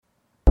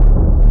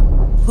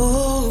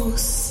Oh,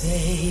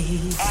 say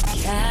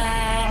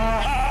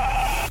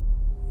can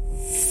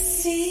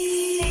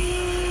see.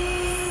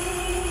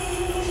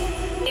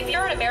 If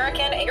you're an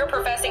American and you're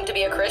professing to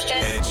be a Christian,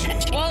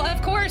 well,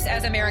 of course,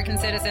 as American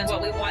citizens,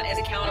 what we want is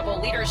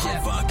accountable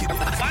leadership. Why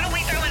don't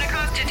we throw in a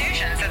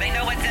constitution so they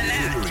know what's in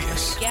that?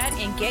 Curious. Get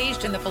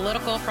engaged in the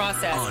political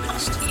process.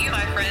 Honest. You,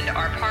 my friend,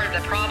 are part of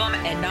the problem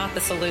and not the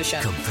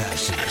solution.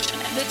 Compassionate.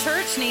 The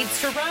church needs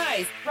to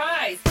rise.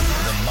 Rise.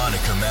 The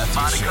Monica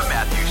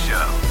Matthews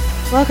Show.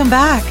 Welcome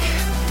back.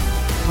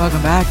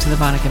 Welcome back to the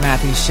Monica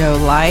Matthews Show.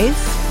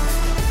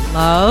 Life,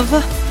 love,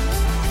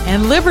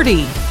 and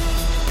liberty.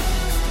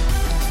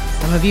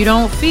 Some of you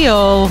don't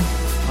feel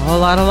a whole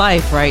lot of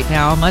life right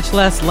now, much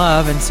less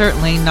love, and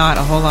certainly not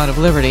a whole lot of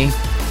liberty.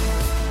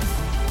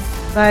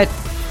 But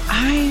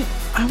I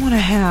want to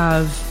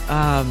have,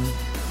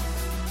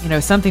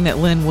 something that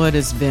Lynn Wood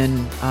has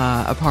been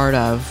a part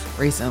of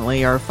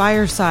recently, are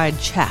fireside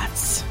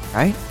chats,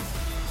 right?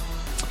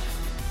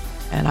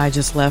 And I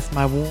just left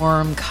my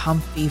warm,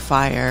 comfy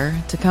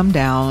fire to come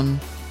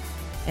down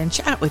and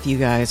chat with you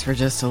guys for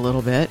just a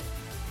little bit,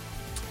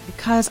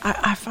 because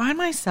I find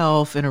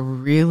myself in a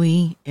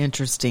really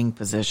interesting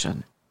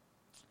position.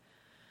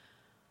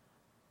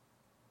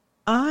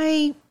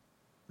 I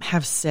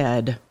have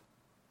said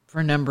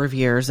for a number of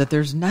years that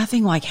there's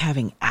nothing like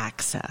having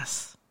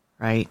access,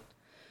 right?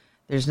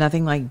 There's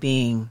nothing like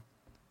being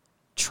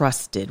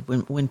trusted.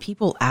 When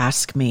people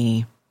ask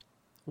me,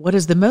 what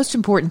is the most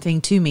important thing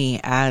to me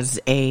as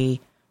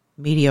a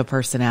media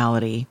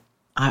personality,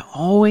 I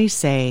always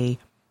say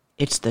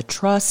it's the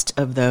trust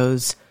of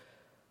those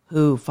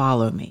who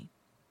follow me.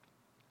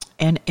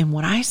 And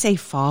when I say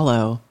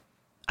follow,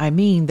 I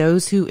mean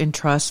those who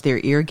entrust their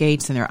ear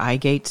gates and their eye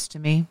gates to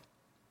me,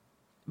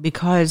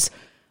 because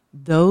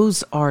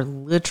those are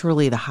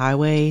literally the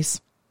highways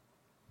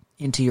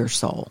into your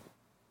soul.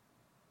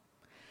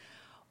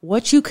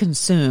 What you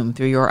consume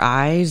through your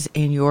eyes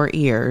and your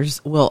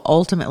ears will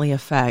ultimately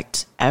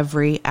affect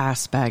every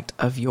aspect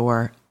of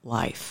your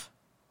life.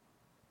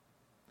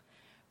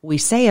 We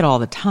say it all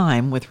the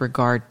time with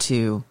regard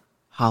to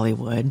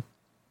Hollywood,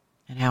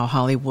 and how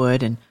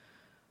Hollywood and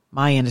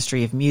my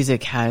industry of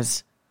music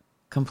has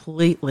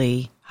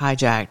completely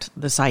hijacked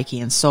the psyche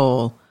and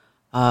soul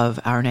of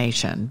our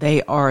nation.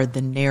 They are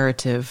the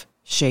narrative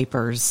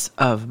shapers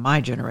of my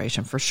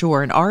generation, for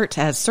sure. And art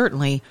has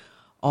certainly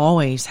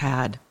always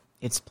had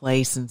its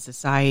place in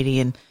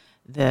society, and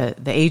the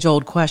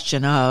age-old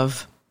question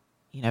of,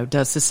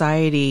 does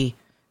society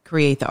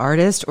create the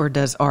artist, or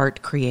does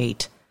art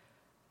create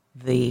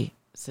the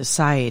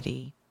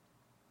society?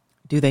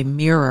 Do they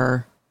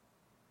mirror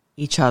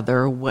each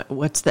other?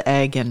 What's the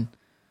egg and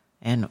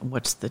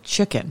what's the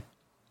chicken,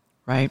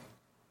 right?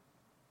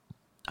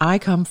 I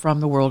come from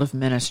the world of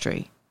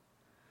ministry,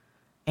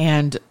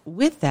 and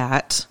with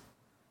that,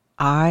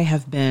 I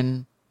have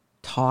been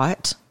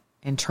taught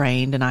and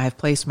trained, and I have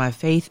placed my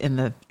faith in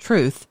the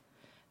truth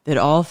that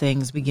all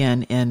things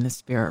begin in the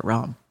spirit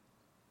realm.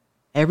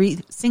 Every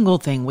single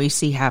thing we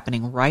see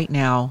happening right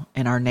now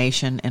in our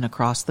nation and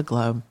across the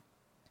globe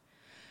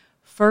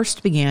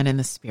first began in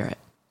the spirit.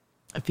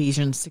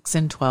 Ephesians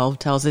 6:12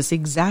 tells us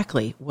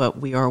exactly what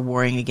we are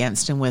warring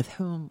against and with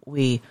whom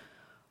we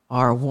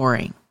are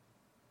warring.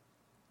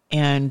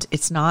 And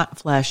it's not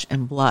flesh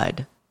and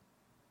blood.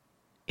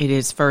 It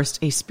is first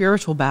a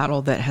spiritual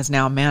battle that has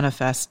now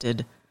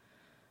manifested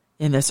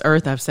in this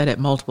earth. I've said it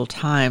multiple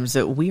times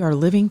that we are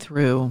living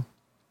through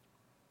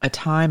a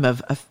time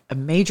of a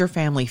major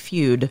family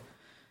feud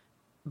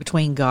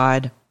between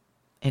God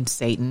and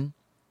Satan,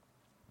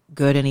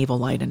 good and evil,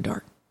 light and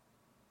dark.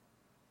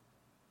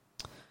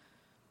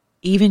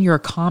 Even your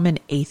common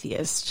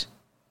atheist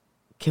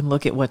can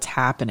look at what's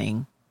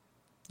happening.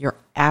 Your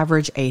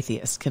average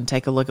atheist can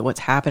take a look at what's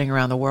happening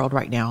around the world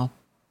right now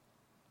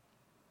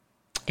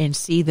and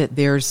see that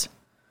there's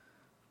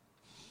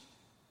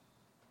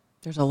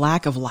a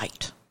lack of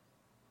light,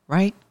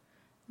 right?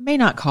 May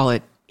not call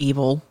it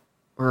evil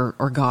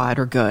or God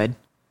or good.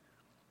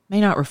 May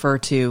not refer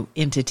to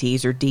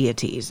entities or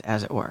deities,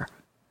 as it were.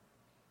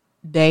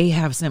 They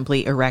have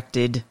simply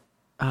erected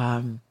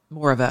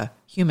more of a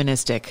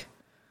humanistic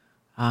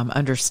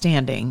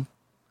understanding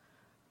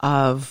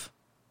of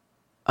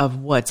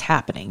what's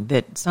happening,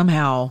 that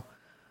somehow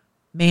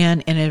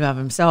man in and of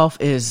himself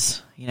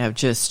is,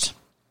 just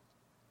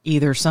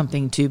either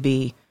something to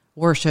be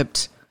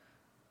worshipped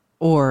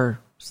or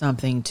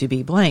something to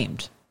be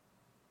blamed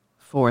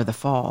for the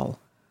fall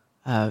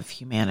of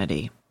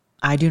humanity.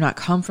 I do not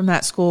come from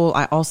that school.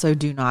 I also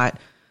do not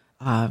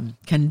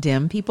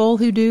condemn people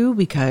who do,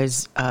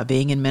 because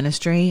being in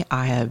ministry,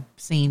 I have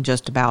seen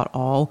just about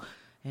all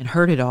and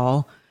heard it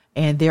all.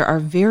 And there are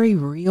very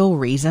real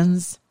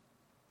reasons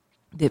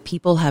that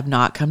people have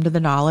not come to the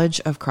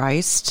knowledge of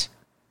Christ.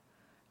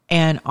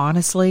 And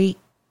honestly,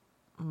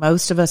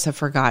 most of us have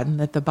forgotten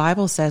that the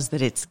Bible says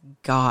that it's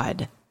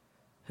God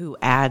who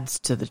adds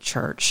to the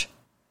church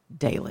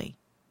daily.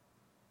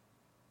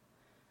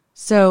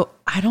 So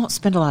I don't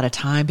spend a lot of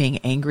time being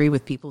angry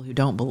with people who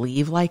don't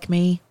believe like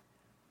me,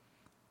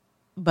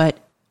 but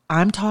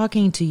I'm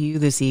talking to you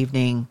this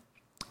evening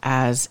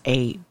as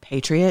a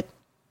patriot,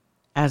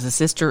 as a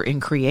sister in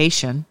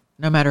creation,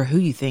 no matter who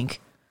you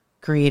think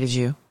created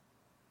you,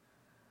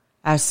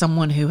 as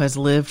someone who has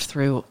lived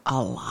through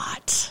a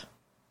lot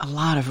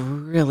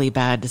of really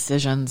bad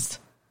decisions,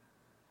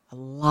 a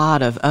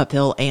lot of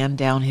uphill and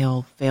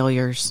downhill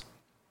failures,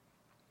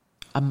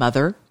 a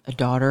mother, a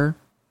daughter,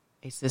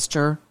 a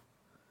sister,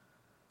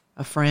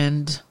 a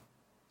friend,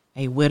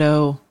 a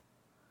widow,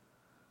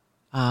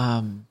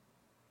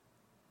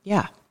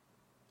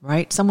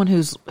 right? Someone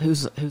who's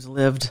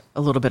lived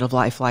a little bit of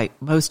life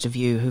like most of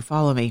you who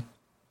follow me.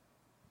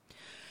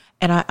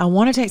 And I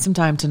want to take some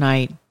time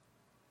tonight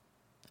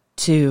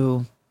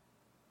to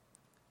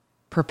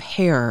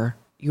prepare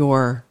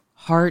your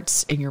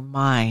hearts and your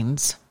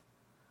minds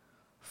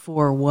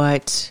for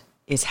what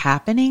is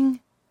happening,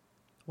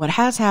 what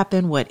has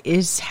happened, what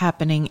is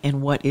happening,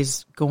 and what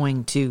is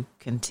going to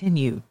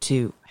continue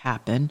to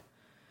happen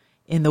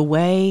in the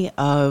way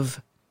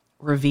of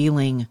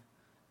revealing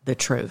the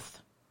truth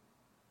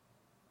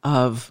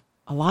of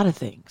a lot of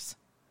things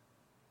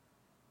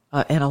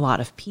and a lot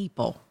of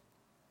people.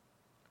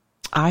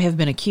 I have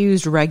been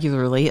accused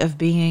regularly of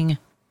being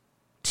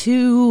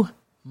too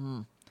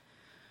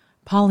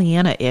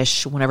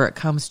Pollyanna-ish whenever it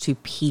comes to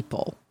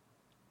people.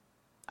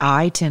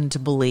 I tend to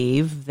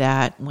believe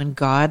that when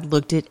God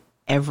looked at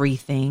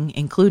everything,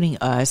 including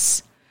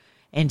us,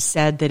 and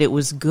said that it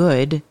was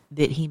good,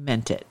 that he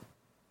meant it.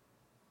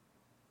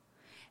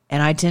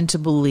 And I tend to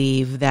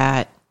believe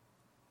that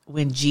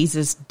when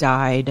Jesus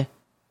died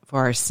for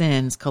our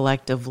sins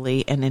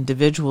collectively and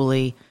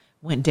individually,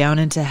 went down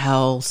into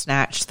hell,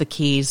 snatched the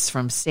keys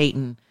from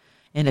Satan,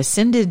 and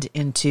ascended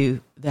into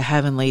the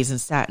heavenlies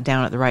and sat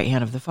down at the right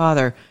hand of the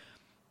Father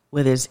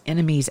with his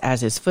enemies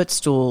as his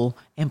footstool,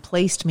 and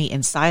placed me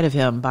inside of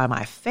him by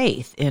my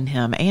faith in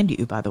him, and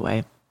you, by the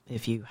way,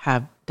 if you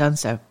have done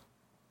so,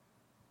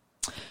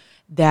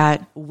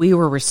 that we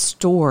were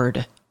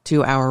restored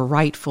to our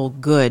rightful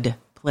good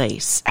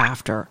place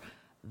after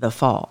the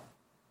fall.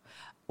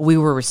 We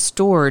were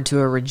restored to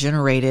a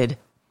regenerated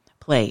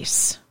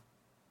place.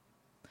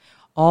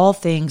 All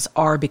things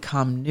are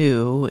become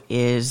new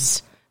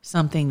is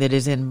something that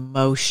is in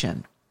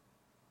motion.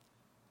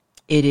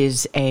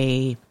 It's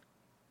a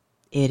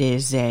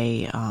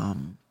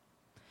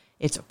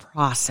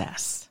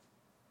process.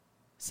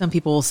 Some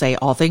people will say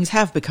all things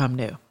have become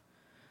new.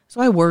 That's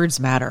why words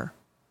matter.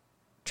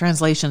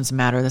 Translations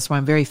matter. That's why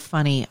I'm very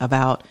funny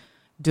about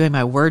doing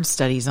my word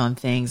studies on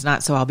things,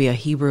 not so I'll be a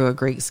Hebrew or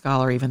Greek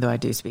scholar, even though I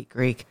do speak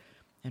Greek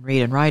and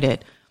read and write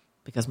it,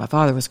 because my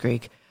father was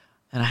Greek,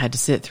 and I had to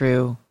sit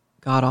through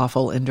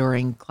god-awful,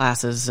 enduring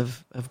classes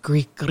of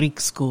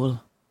Greek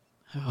school.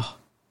 Oh,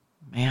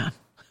 man.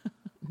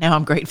 Now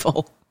I'm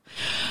grateful.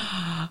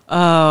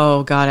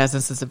 Oh, God has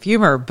a sense of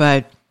humor,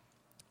 but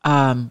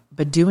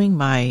doing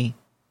my,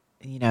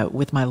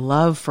 with my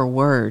love for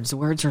words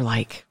are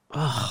like,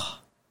 oh,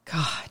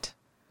 God.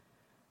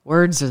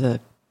 Words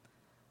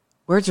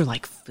are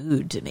like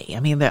food to me. I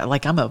mean, they're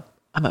like I'm a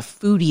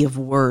foodie of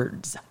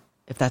words,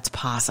 if that's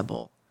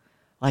possible.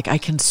 Like I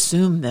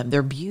consume them.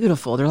 They're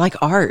beautiful. They're like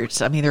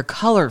art. I mean, they're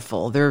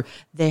colorful. They're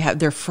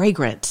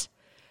fragrant.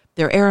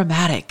 They're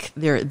aromatic.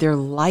 They're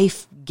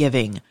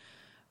life-giving,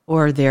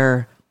 or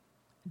they're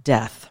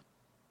death.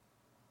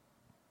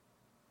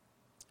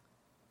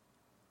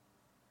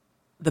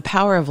 The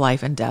power of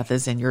life and death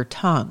is in your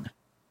tongue,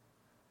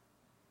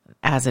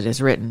 as it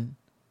is written.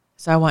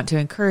 So I want to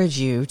encourage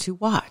you to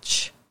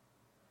watch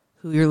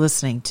who you're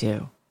listening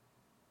to,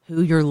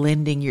 who you're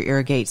lending your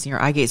ear gates and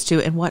your eye gates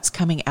to, and what's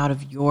coming out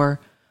of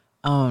your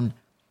own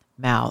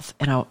mouth.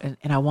 And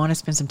I want to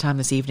spend some time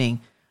this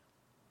evening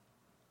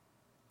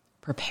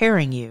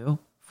preparing you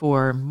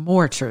for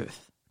more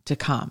truth to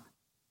come.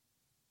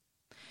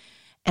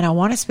 And I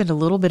want to spend a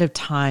little bit of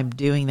time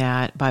doing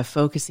that by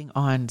focusing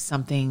on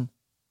something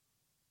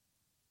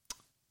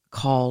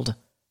called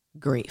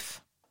grief.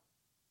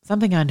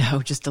 Something I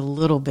know just a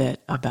little bit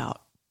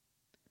about.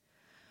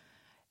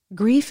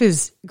 Grief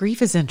is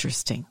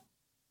interesting.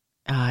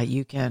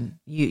 You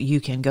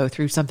can go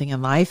through something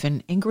in life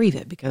and grieve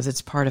it because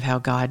it's part of how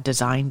God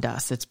designed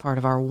us. It's part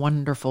of our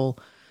wonderful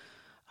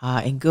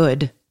and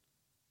good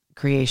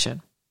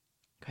creation.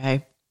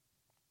 Okay.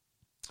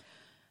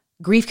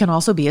 Grief can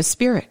also be a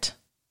spirit.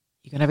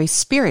 You can have a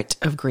spirit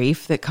of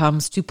grief that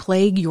comes to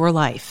plague your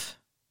life.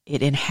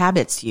 It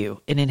inhabits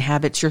you. It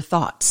inhabits your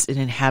thoughts. It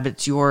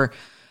inhabits your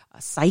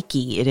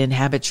psyche. It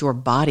inhabits your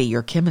body,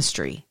 your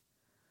chemistry.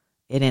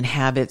 It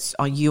inhabits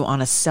you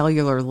on a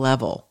cellular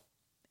level.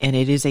 And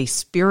it is a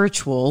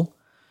spiritual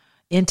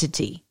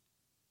entity.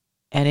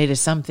 And it is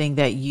something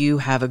that you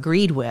have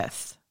agreed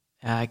with.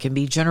 It can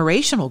be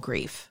generational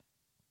grief.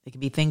 It can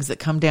be things that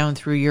come down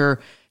through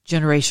your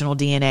generational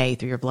DNA,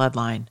 through your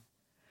bloodline.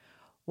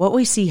 What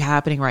we see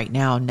happening right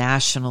now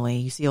nationally,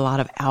 you see a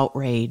lot of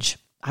outrage.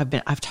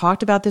 I've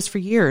talked about this for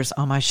years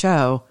on my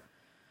show.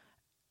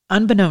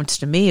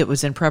 Unbeknownst to me, it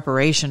was in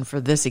preparation for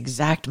this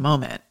exact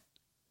moment.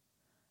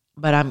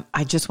 But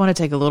I just want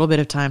to take a little bit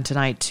of time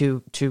tonight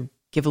to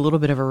give a little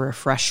bit of a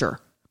refresher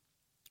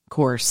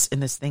course in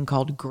this thing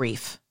called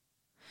grief.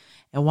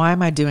 And why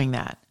am I doing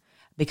that?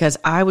 Because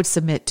I would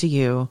submit to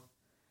you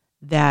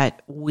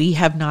that we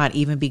have not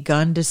even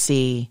begun to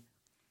see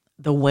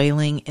the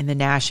wailing and the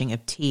gnashing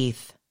of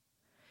teeth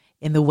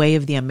in the way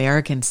of the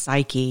American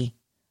psyche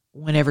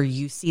whenever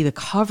you see the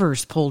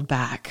covers pulled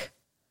back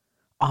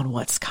on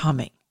what's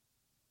coming,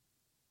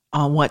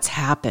 on what's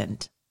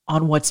happened,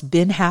 on what's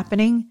been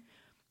happening,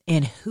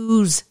 and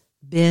who's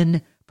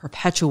been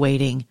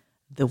perpetuating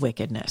the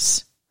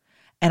wickedness.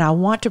 And I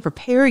want to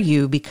prepare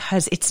you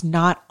because it's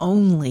not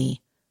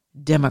only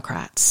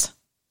Democrats.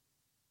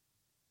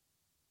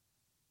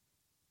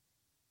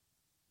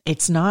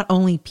 It's not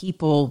only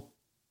people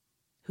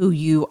who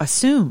you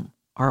assume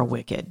are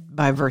wicked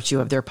by virtue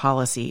of their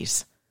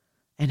policies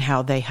and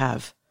how they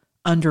have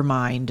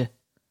undermined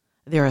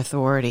their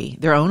authority,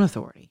 their own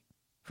authority,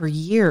 for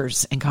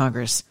years in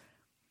Congress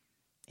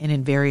and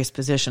in various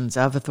positions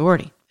of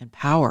authority and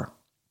power.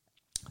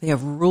 They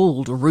have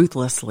ruled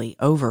ruthlessly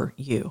over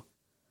you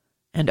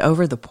and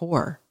over the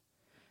poor.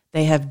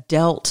 They have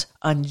dealt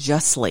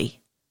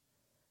unjustly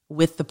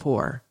with the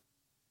poor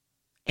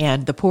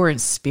and the poor in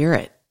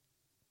spirit.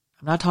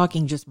 I'm not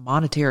talking just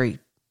monetary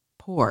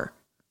poor.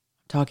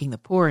 I'm talking the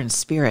poor in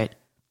spirit.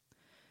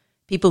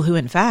 People who,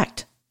 in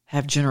fact,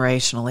 have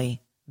generationally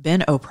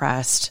been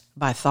oppressed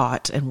by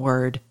thought and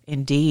word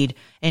and deed,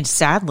 and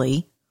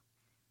sadly,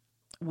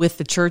 with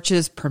the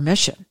church's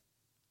permission,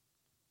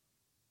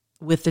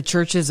 with the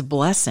church's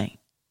blessing,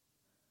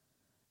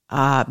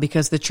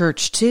 because the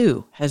church,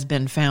 too, has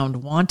been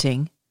found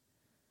wanting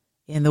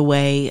in the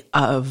way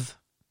of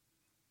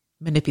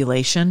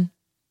manipulation,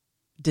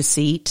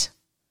 deceit,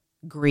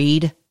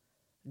 greed,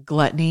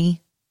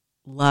 gluttony,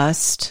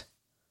 lust,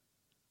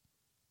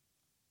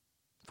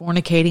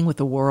 fornicating with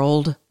the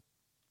world,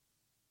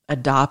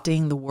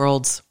 adopting the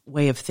world's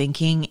way of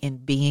thinking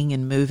and being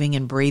and moving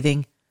and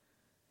breathing.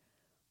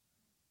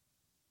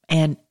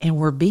 And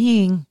we're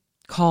being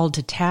called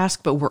to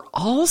task, but we're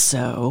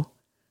also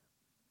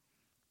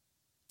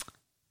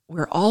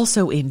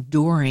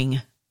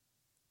enduring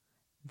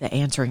the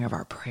answering of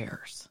our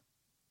prayers.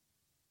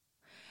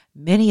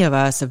 Many of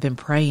us have been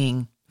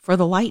praying for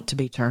the light to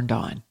be turned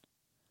on,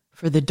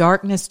 for the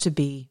darkness to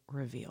be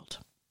revealed.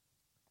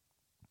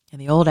 And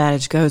the old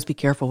adage goes, be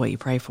careful what you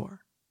pray for.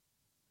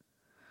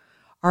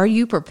 Are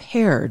you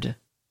prepared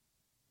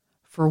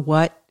for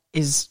what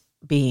is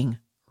being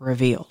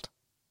revealed?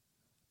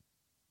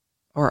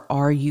 Or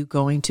are you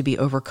going to be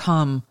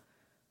overcome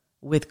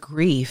with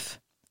grief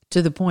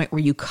to the point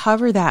where you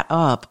cover that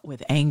up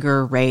with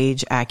anger,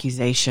 rage,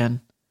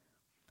 accusation,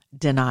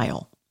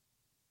 denial,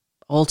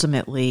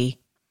 ultimately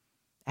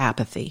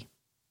apathy?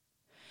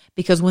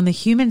 Because when the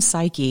human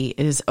psyche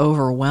is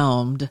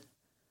overwhelmed,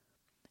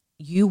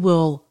 you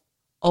will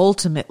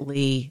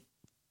ultimately,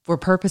 for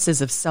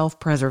purposes of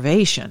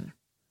self-preservation,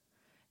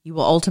 you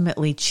will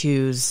ultimately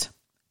choose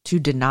to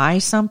deny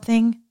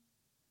something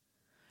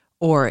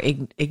or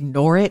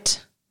ignore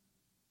it,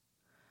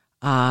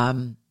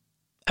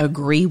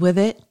 agree with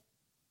it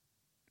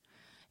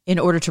in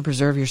order to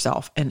preserve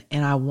yourself. And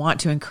I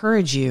want to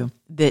encourage you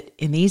that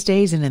in these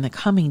days and in the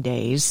coming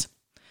days,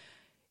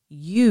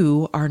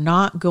 you are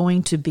not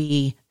going to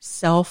be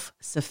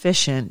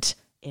self-sufficient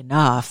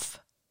enough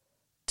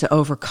to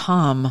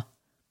overcome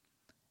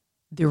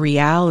the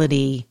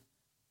reality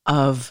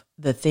of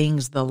the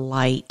things the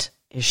light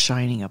is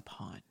shining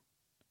upon.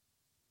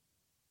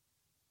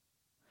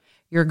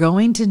 You're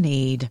going to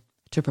need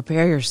to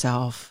prepare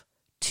yourself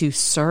to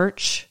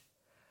search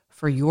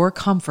for your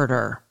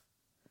comforter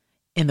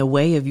in the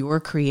way of your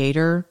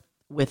Creator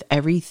with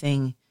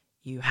everything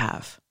you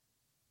have.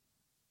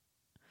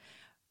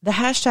 The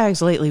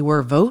hashtags lately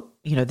were vote,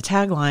 the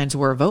taglines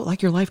were vote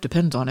like your life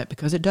depends on it,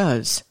 because it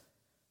does.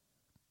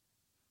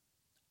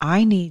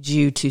 I need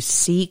you to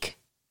seek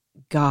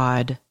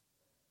God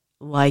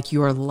like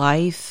your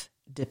life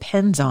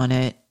depends on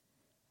it,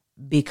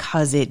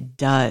 because it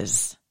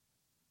does.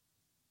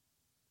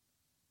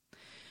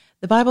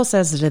 The Bible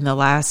says that in the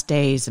last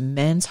days,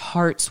 men's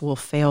hearts will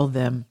fail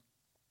them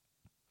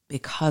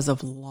because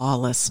of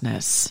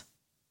lawlessness.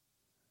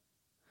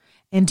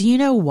 And do you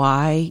know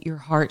why your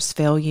hearts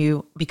fail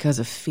you? Because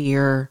of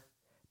fear,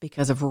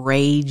 because of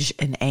rage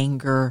and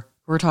anger.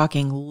 We're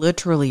talking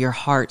literally your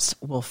hearts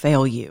will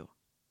fail you.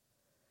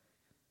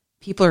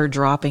 People are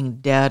dropping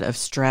dead of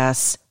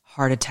stress,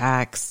 heart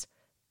attacks.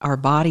 Our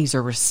bodies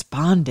are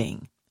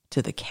responding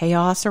to the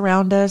chaos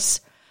around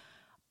us.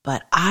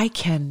 But I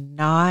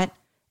cannot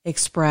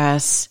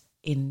express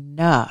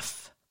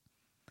enough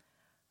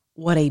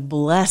what a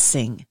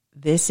blessing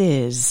this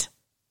is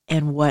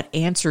and what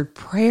answered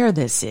prayer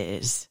this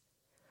is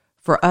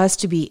for us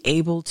to be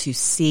able to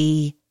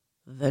see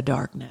the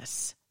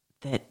darkness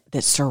that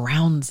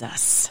surrounds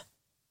us.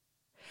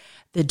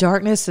 The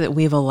darkness that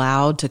we've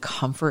allowed to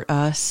comfort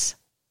us.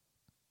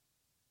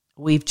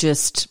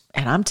 And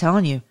I'm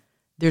telling you,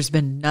 there's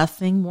been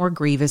nothing more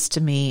grievous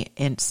to me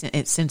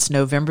since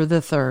November the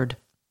 3rd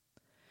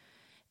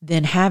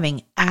than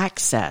having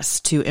access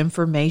to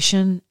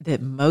information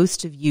that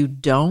most of you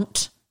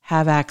don't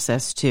have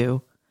access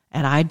to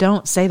And I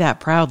don't say that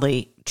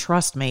proudly.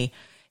 Trust me,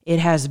 it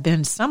has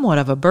been somewhat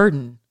of a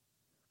burden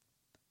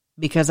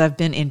because I've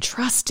been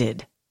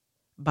entrusted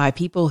by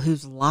people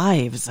whose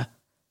lives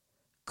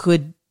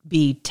could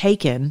be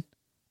taken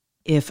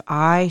if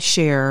I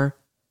share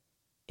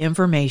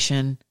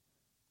information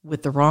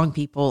with the wrong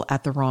people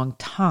at the wrong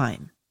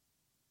time.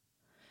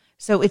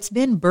 So it's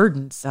been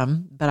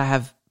burdensome, but I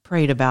have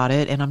prayed about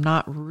it, and I'm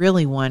not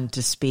really one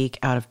to speak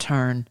out of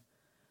turn.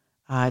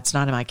 It's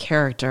not in my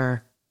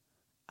character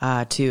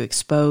to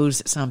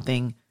expose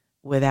something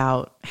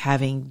without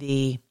having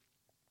the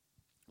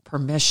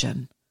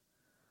permission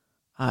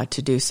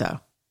to do so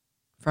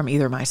from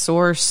either my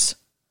source,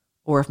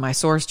 or if my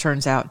source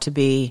turns out to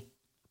be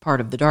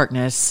part of the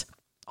darkness,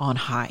 on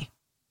high.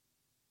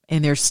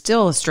 And there's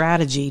still a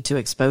strategy to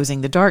exposing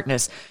the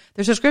darkness.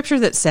 There's a scripture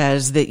that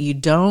says that you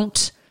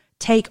don't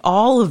take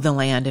all of the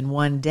land in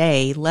one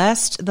day,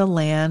 lest the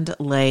land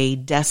lay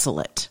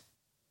desolate.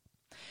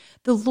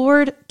 The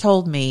Lord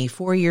told me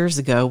 4 years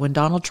ago when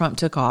Donald Trump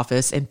took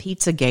office and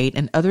Pizzagate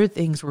and other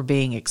things were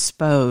being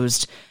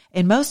exposed,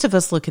 and most of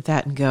us look at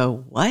that and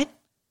go, what?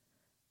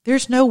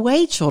 There's no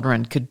way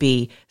children could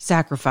be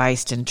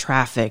sacrificed and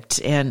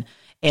trafficked and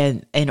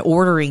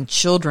ordering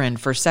children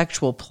for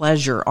sexual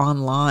pleasure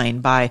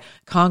online by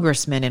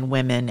congressmen and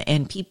women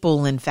and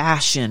people in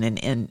fashion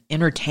and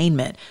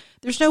entertainment.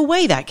 There's no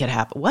way that could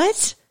happen.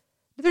 What?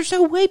 There's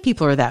no way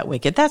people are that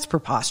wicked. That's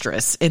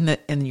preposterous. In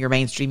your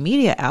mainstream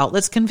media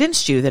outlets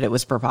convinced you that it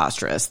was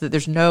preposterous, that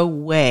there's no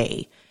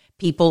way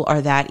people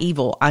are that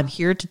evil. I'm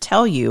here to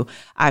tell you,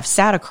 I've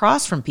sat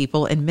across from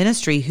people in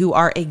ministry who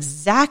are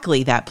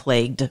exactly that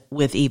plagued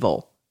with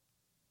evil.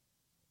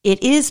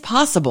 It is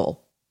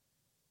possible.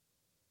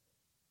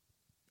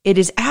 It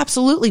is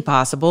absolutely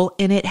possible,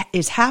 and it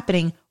is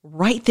happening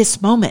right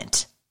this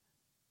moment.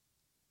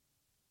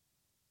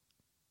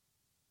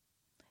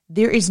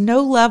 There is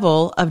no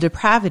level of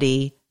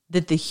depravity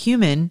that the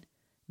human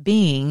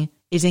being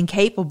is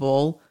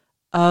incapable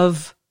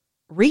of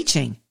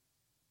reaching,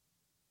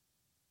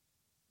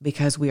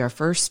 because we are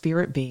first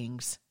spirit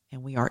beings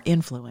and we are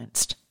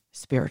influenced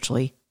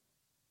spiritually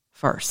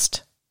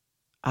first,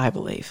 I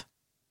believe.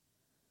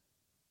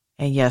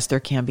 And yes, there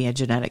can be a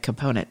genetic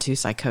component to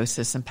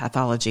psychosis and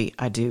pathology.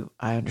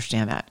 I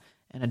understand that,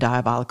 and a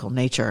diabolical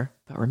nature.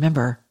 But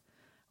remember,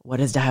 what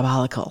is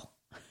diabolical?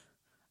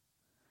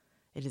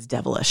 It is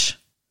devilish.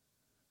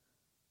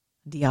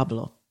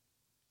 Diablo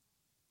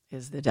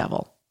is the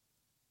devil.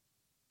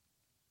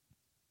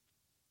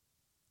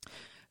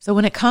 So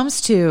when it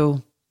comes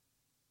to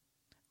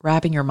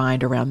wrapping your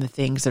mind around the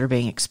things that are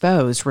being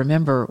exposed,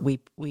 remember,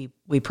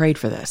 we prayed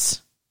for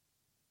this.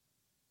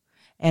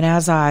 And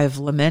as I've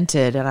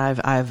lamented and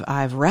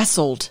I've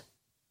wrestled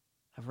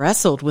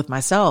with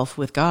myself,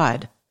 with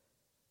God,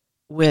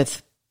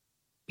 with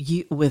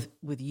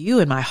you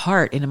in my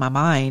heart and in my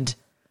mind,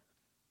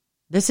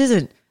 this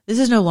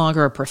is no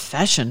longer a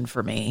profession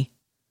for me.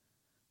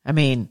 I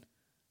mean,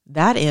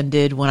 that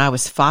ended when I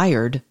was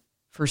fired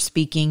for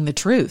speaking the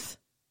truth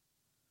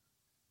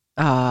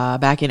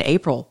back in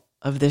April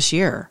of this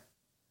year.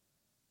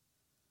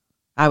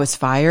 I was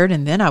fired,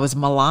 and then I was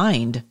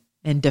maligned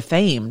and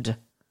defamed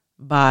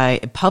by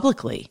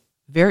publicly,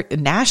 very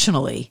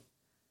nationally,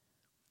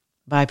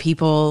 by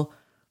people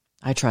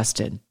I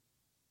trusted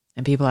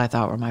and people I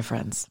thought were my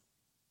friends.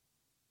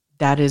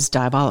 That is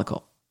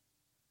diabolical.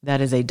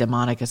 That is a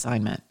demonic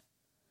assignment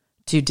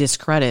to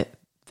discredit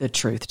the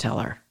truth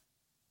teller.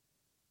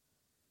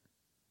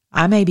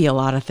 I may be a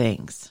lot of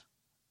things,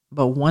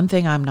 but one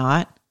thing I'm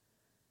not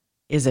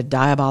is a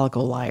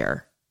diabolical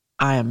liar.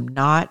 I am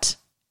not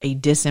a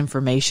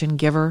disinformation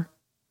giver.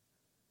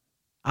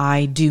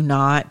 I do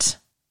not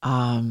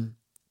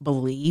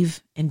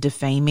believe in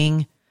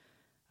defaming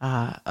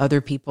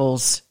other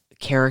people's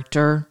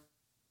character.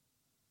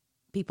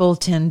 People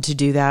tend to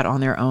do that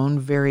on their own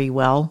very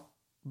well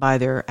by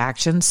their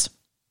actions.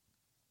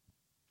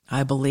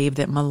 I believe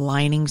that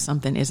maligning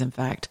something is in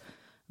fact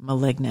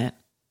malignant.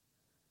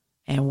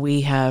 And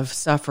we have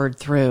suffered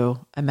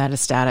through a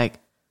metastatic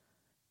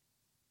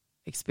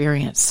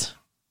experience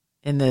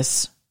in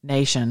this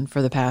nation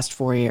for the past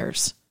 4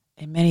 years.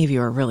 And many of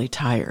you are really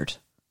tired.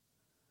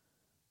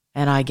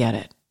 And I get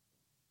it.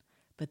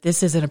 But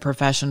this isn't a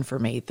profession for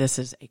me. This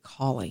is a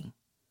calling.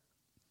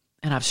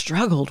 And I've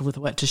struggled with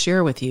what to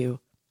share with you.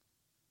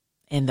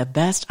 And the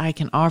best I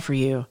can offer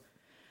you,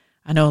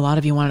 I know a lot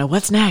of you want to know,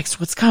 what's next?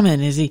 What's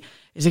coming? Is it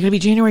going to be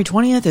January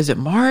 20th? Is it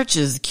March?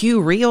 Is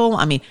Q real?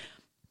 I mean,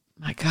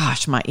 my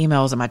gosh, my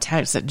emails and my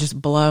texts that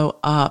just blow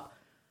up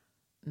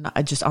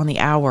just on the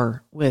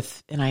hour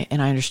with, and I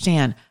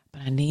understand,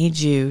 but I need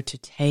you to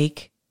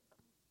take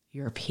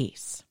your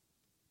peace.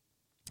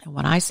 And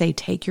when I say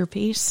take your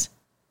peace,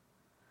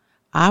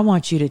 I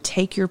want you to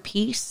take your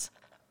peace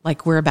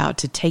like we're about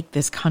to take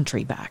this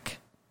country back.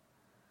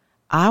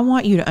 I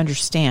want you to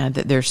understand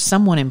that there's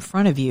someone in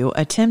front of you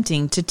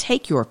attempting to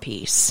take your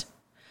peace.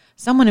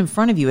 Someone in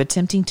front of you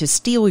attempting to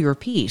steal your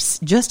peace,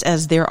 just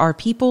as there are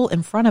people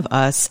in front of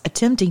us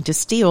attempting to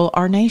steal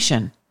our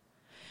nation.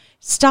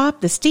 Stop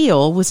the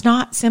Steal was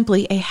not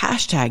simply a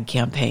hashtag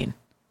campaign.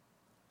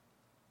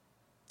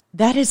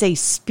 That is a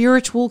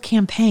spiritual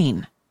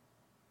campaign.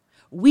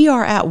 We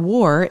are at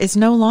war is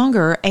no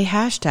longer a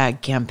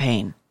hashtag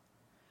campaign.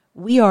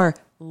 We are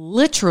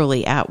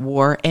literally at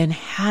war and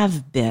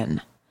have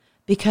been,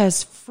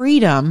 because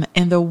freedom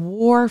and the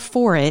war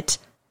for it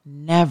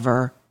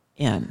never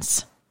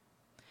ends.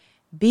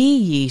 Be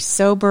ye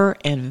sober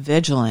and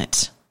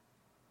vigilant,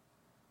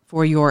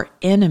 for your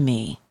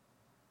enemy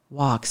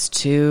walks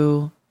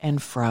to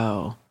and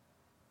fro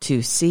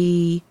to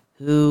see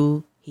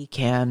who he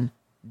can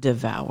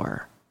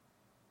devour.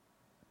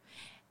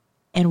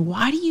 And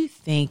why do you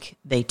think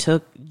they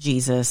took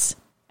Jesus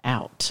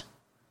out?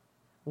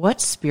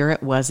 What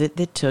spirit was it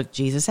that took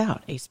Jesus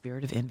out? A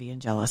spirit of envy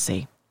and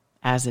jealousy,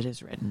 as it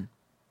is written.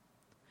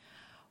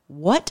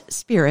 What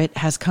spirit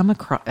has come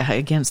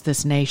against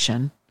this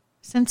nation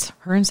since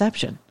her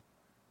inception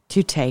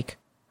to take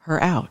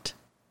her out?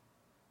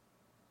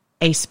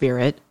 A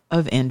spirit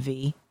of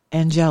envy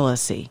and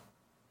jealousy.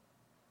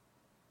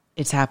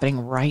 It's happening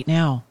right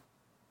now.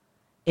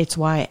 It's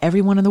why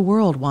everyone in the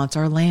world wants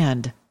our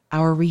land,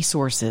 our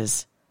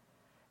resources.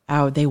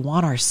 They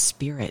want our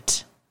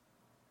spirit.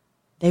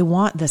 They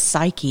want the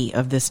psyche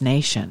of this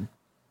nation.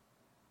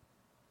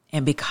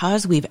 And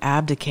because we've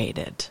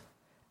abdicated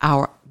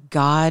our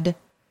God-ordained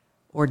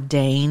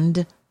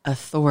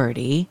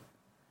authority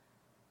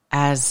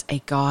as a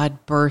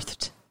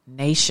God-birthed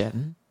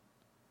nation,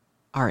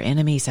 our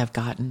enemies have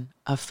gotten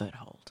a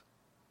foothold.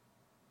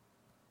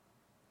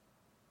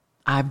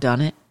 I've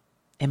done it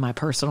in my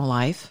personal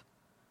life.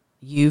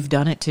 You've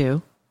done it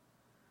too.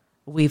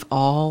 We've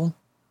all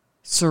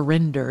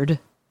surrendered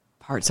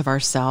parts of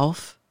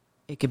ourself.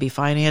 It could be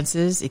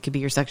finances. It could be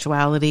your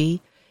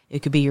sexuality.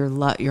 It could be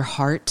your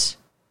heart.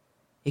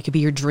 It could be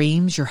your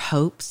dreams, your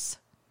hopes,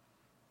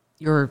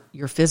 your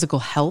physical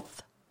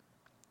health,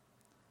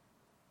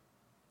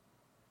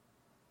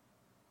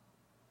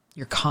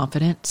 your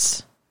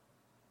confidence,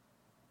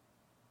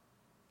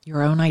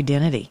 your own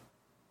identity.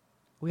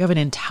 We have an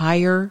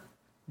entire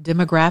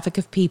demographic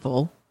of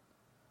people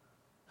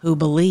who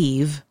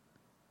believe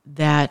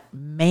that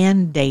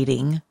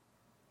mandating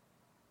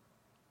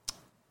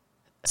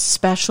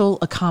special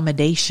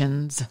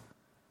accommodations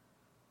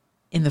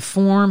in the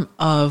form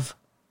of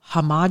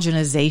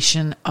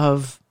homogenization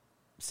of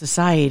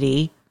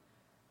society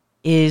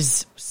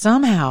is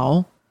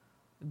somehow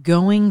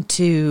going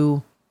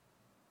to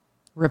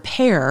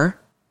repair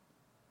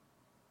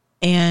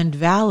and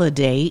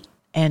validate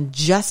and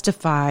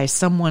justify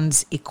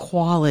someone's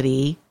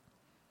equality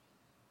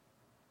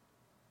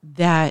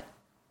that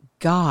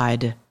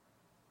God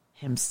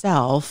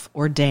himself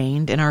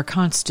ordained in our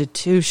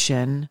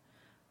Constitution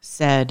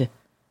said,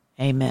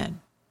 amen.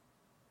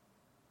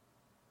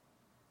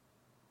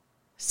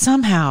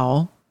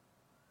 Somehow,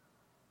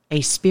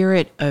 a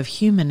spirit of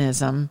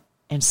humanism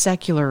and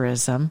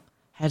secularism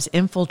has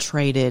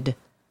infiltrated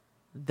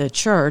the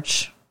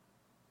church,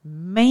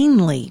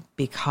 mainly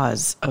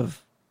because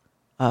of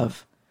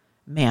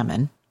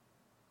mammon.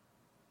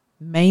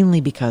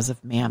 Mainly because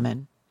of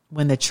mammon.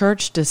 When the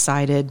church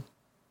decided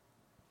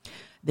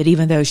that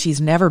even though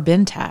she's never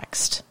been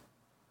taxed,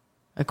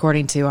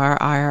 according to our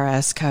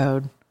IRS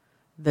code,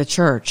 the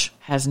church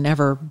has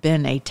never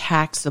been a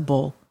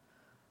taxable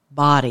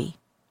body.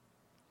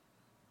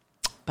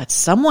 But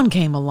someone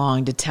came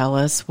along to tell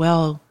us,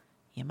 well,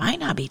 you might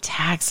not be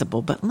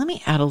taxable, but let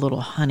me add a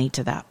little honey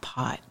to that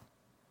pot.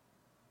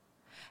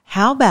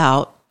 How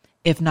about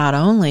if not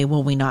only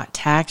will we not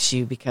tax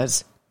you,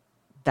 because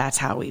that's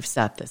how we've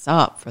set this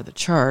up for the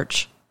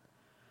church,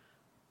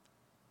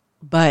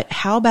 but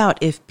how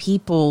about if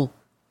people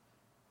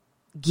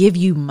give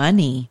you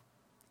money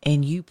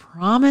and you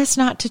promise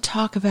not to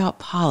talk about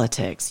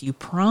politics, you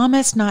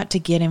promise not to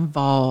get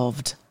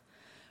involved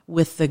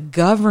with the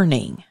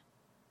governing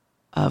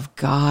of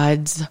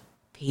God's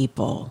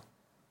people.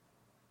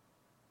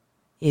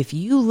 If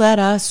you let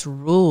us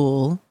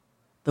rule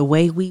the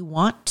way we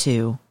want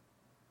to,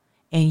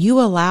 and you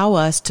allow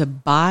us to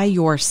buy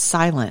your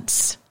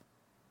silence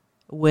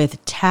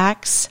with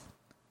tax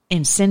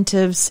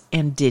incentives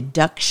and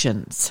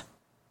deductions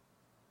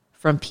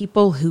from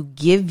people who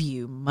give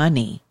you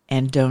money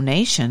and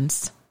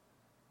donations,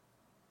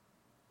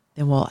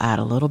 then we'll add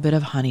a little bit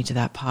of honey to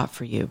that pot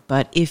for you.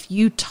 But if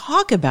you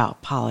talk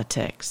about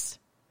politics,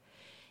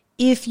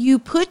 if you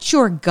put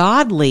your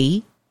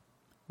godly,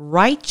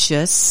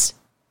 righteous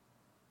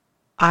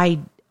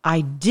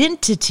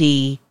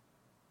identity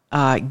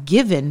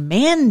given,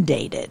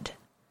 mandated,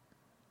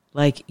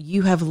 like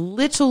you have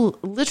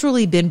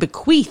literally been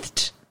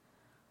bequeathed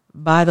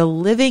by the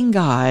living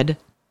God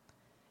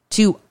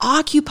to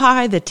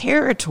occupy the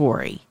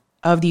territory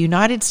of the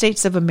United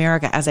States of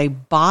America as a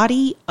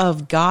body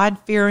of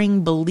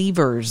God-fearing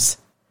believers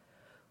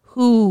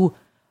who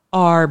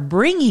are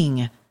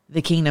bringing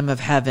the kingdom of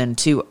heaven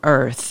to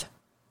earth,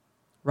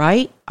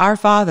 right? Our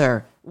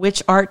Father,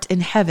 which art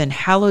in heaven,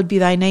 hallowed be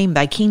thy name.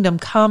 Thy kingdom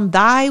come,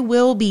 thy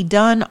will be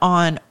done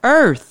on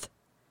earth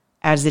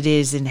as it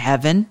is in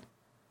heaven.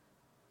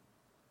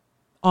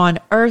 On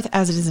earth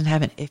as it is in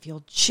heaven. If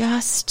you'll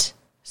just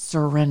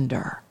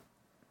surrender,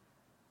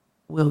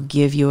 we'll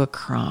give you a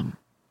crumb.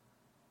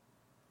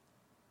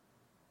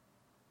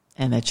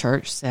 And the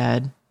church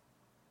said,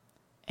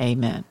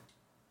 amen.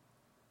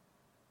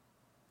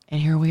 And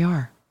here we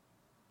are.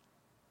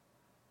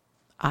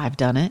 I've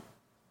done it.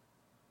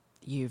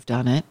 You've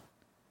done it.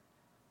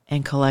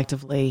 And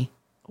collectively,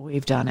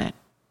 we've done it.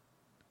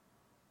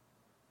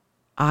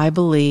 I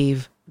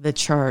believe the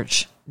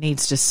church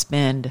needs to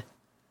spend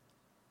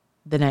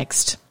the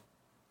next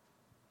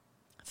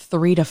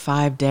 3 to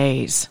 5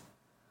 days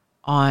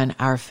on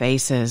our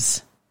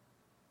faces,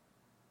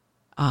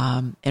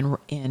 in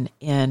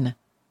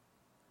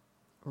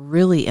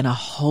really in a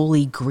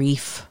holy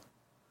grief.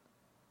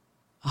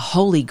 A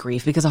holy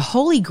grief, because a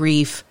holy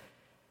grief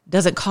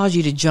doesn't cause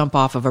you to jump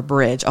off of a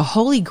bridge. A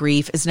holy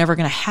grief is never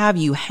going to have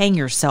you hang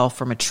yourself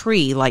from a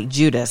tree like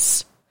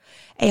Judas.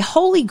 A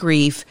holy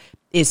grief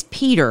is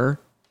Peter,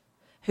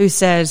 who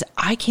says,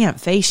 I can't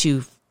face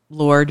you,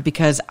 Lord,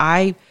 because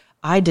I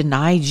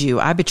denied you.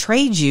 I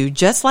betrayed you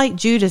just like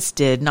Judas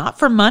did, not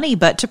for money,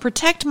 but to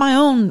protect my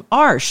own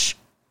arsh.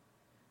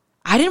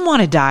 I didn't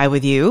want to die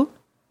with you.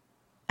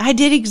 I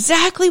did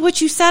exactly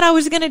what you said I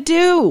was going to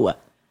do.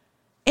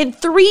 And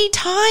 3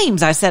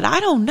 times I said, I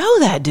don't know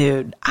that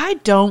dude. I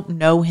don't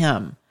know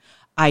him.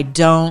 I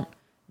don't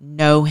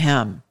know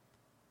him.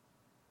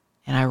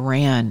 And I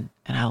ran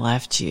and I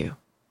left you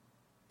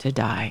to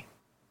die,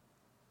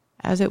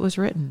 as it was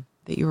written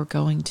that you were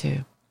going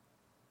to.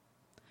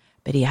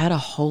 But he had a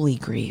holy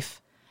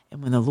grief.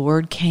 And when the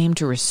Lord came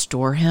to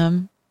restore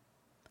him,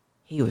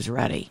 he was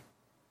ready.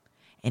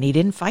 And he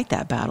didn't fight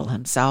that battle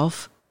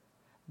himself.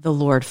 The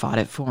Lord fought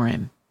it for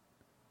him.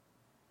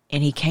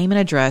 And he came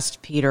and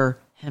addressed Peter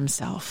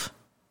himself.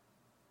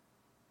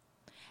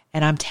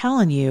 And I'm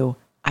telling you,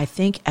 I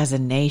think as a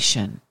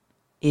nation,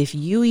 if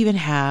you even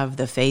have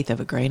the faith of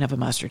a grain of a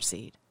mustard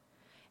seed,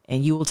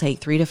 and you will take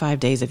 3 to 5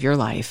 days of your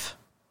life,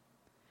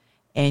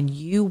 and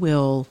you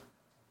will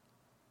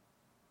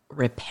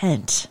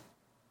repent,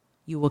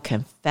 you will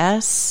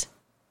confess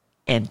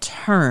and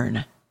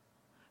turn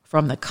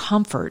from the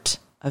comfort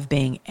of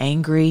being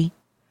angry,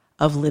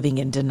 of living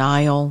in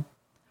denial,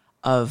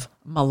 of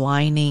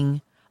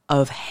maligning,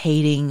 of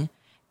hating,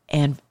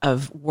 and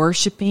of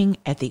worshiping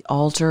at the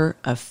altar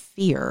of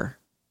fear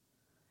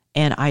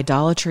and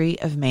idolatry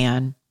of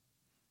man.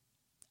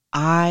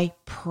 I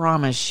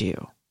promise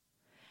you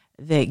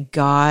that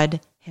God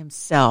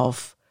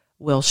himself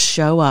will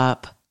show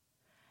up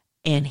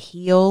and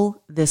heal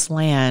this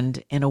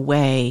land in a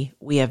way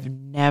we have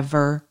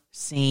never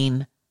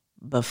seen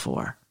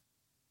before.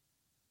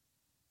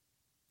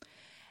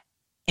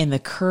 And the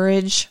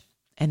courage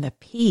and the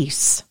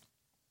peace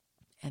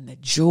and the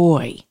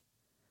joy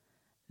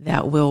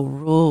that will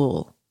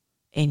rule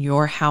in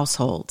your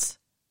households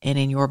and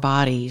in your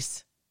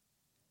bodies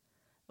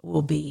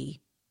will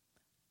be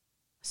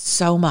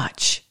so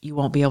much you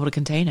won't be able to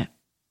contain it.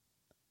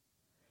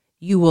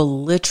 You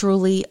will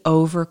literally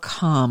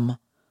overcome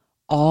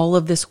all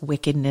of this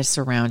wickedness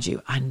around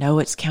you. I know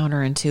it's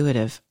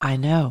counterintuitive. I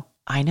know.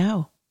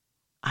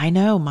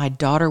 My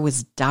daughter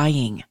was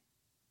dying.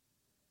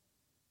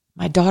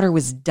 My daughter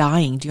was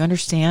dying. Do you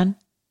understand?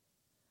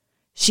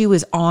 She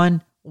was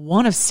on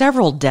one of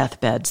several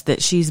deathbeds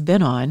that she's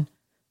been on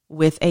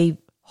with a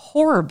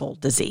horrible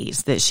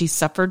disease that she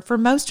suffered for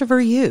most of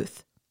her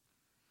youth.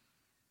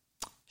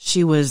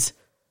 She looked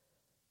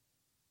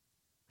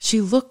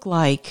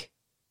like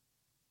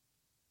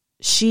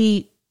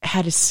she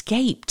had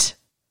escaped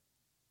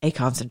a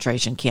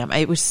concentration camp.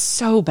 It was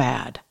so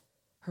bad.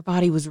 Her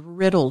body was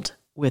riddled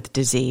with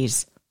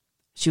disease.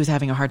 She was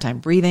having a hard time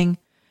breathing.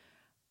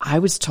 I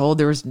was told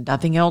there was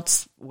nothing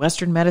else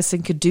Western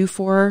medicine could do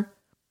for her.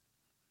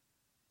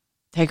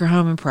 Take her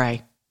home and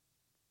pray.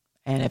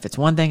 And if it's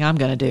one thing I'm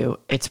going to do,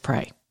 it's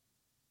pray.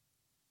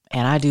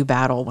 And I do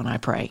battle when I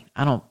pray.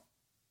 I don't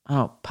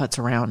putz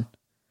around.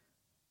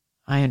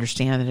 I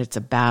understand that it's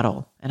a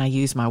battle, and I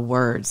use my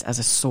words as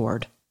a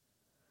sword.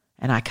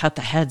 And I cut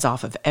the heads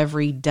off of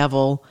every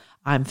devil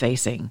I'm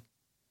facing.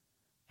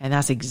 And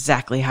that's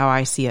exactly how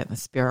I see it in the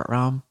spirit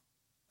realm.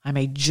 I'm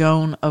a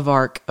Joan of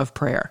Arc of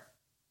prayer.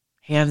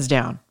 Hands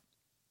down.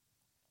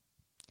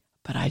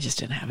 But I just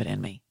didn't have it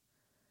in me.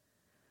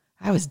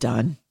 I was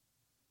done.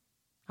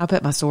 I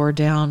put my sword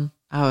down.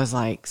 I was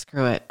like,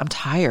 screw it. I'm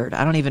tired.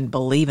 I don't even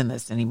believe in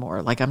this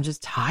anymore. Like, I'm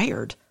just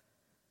tired.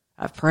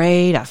 I've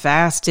prayed. I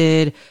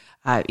fasted.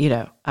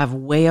 I've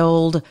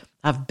wailed.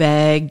 I've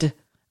begged,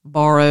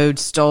 borrowed,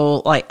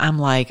 stole.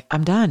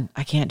 I'm done.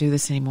 I can't do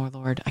this anymore,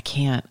 Lord. I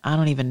can't. I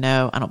don't even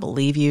know. I don't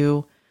believe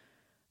you.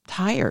 I'm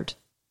tired.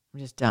 I'm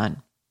just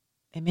done.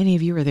 And many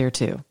of you are there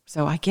too.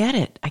 So I get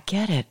it.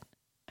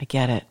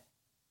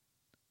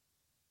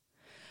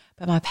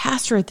 But my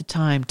pastor at the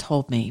time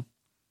told me,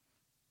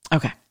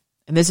 okay,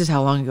 and this is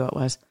how long ago it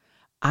was,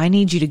 I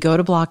need you to go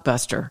to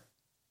Blockbuster.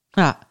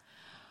 I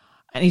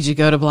need you to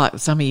go to Block.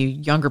 Some of you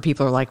younger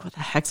people are like, what the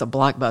heck's a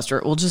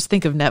Blockbuster? Well, just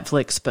think of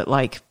Netflix, but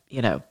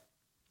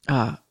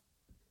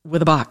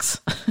with a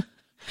box.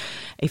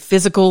 A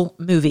physical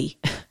movie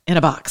in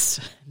a box.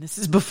 This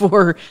is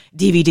before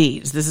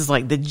DVDs. This is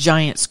like the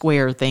giant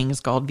square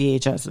things called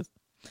VHSs.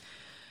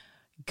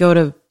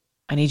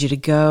 I need you to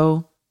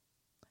go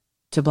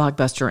to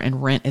Blockbuster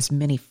and rent as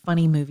many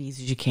funny movies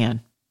as you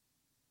can.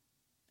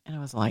 And I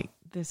was like,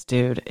 this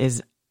dude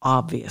is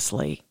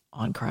obviously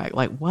on crack.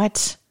 Like,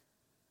 what?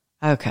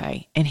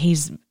 Okay. And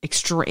he's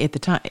at the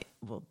time,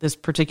 well, this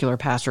particular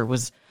pastor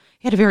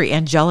he had a very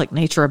angelic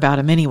nature about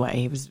him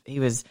anyway. He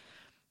was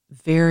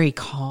very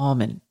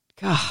calm and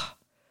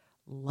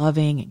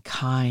loving and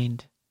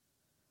kind.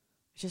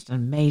 Just an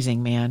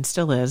amazing man,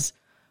 still is.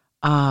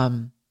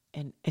 And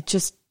it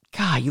just,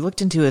 God, you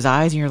looked into his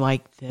eyes and you're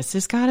like, this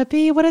has got to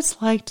be what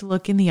it's like to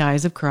look in the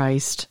eyes of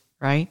Christ,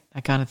 right?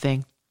 That kind of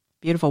thing.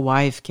 Beautiful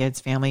wife, kids,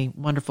 family,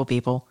 wonderful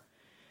people.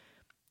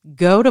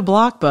 Go to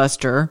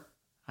Blockbuster.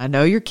 I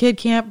know your kid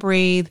can't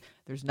breathe.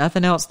 There's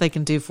nothing else they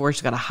can do for her.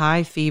 She's got a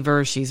high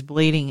fever. She's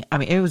bleeding. I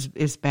mean,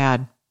 it's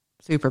bad,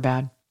 super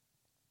bad.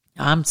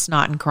 I'm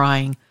snotting,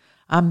 crying.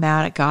 I'm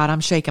mad at God. I'm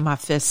shaking my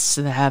fists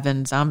to the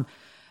heavens.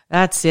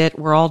 That's it.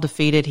 We're all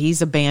defeated.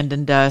 He's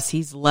abandoned us.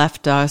 He's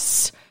left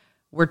us.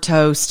 We're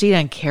toast. He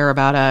doesn't care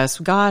about us.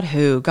 God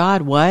who?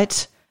 God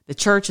what? The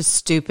church is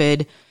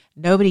stupid.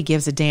 Nobody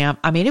gives a damn.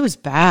 I mean, it was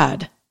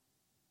bad.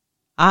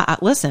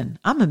 Listen,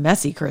 I'm a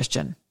messy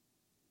Christian.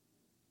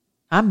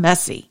 I'm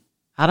messy.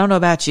 I don't know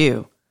about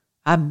you.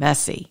 I'm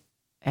messy.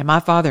 And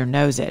my Father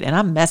knows it. And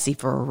I'm messy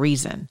for a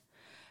reason.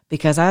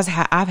 Because I've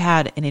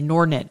had an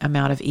inordinate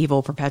amount of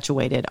evil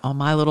perpetuated on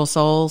my little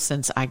soul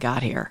since I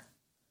got here.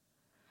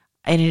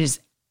 And it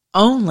is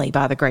only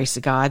by the grace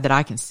of God that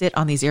I can sit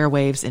on these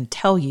airwaves and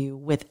tell you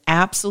with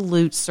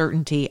absolute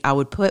certainty, I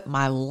would put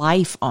my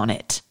life on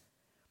it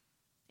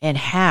and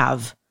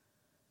have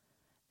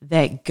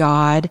that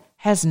God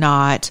has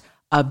not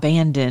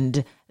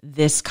abandoned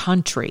this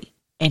country,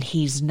 and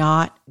he's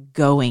not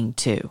going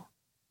to.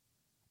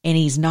 And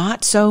he's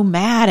not so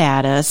mad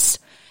at us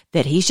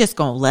that he's just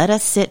going to let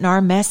us sit in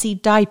our messy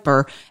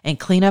diaper and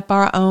clean up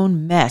our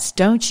own mess.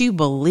 Don't you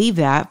believe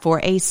that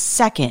for a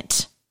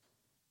second?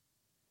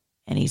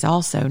 And he's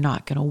also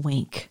not going to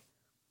wink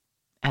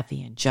at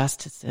the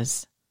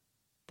injustices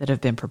that have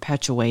been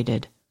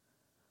perpetuated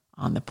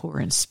on the poor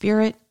in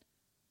spirit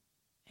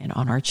and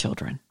on our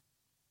children.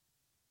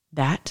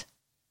 That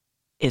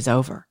is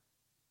over.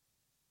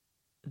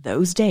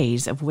 Those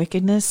days of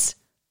wickedness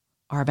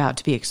are about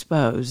to be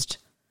exposed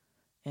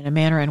in a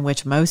manner in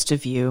which most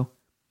of you,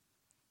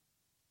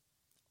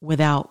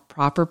 without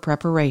proper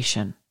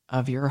preparation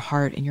of your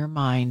heart and your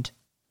mind,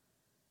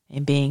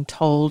 and being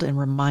told and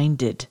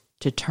reminded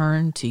to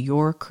turn to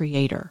your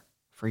Creator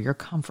for your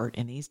comfort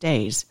in these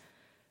days,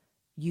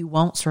 you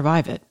won't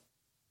survive it.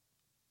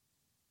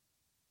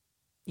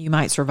 You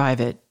might survive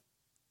it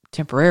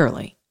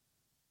temporarily,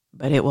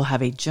 but it will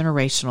have a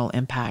generational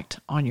impact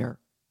on your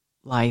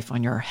life,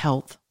 on your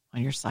health,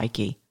 on your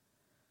psyche,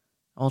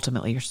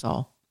 ultimately your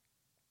soul.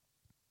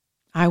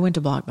 I went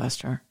to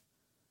Blockbuster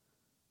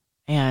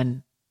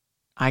and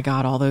I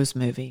got all those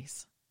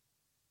movies.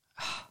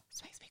 Oh,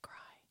 this makes me cry.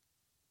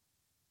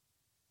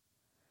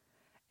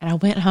 And I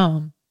went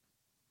home,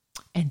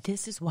 and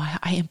this is why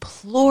I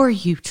implore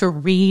you to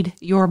read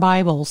your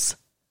Bibles.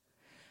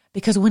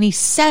 Because when he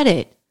said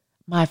it,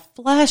 my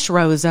flesh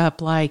rose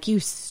up like,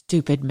 you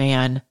stupid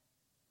man.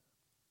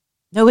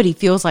 Nobody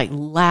feels like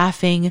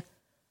laughing.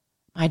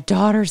 My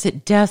daughter's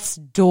at death's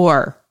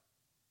door.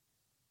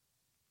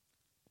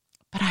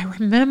 But I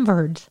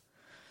remembered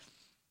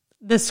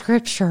the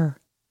scripture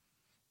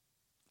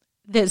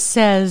that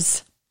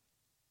says,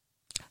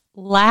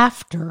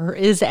 laughter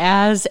is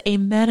as a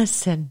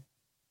medicine.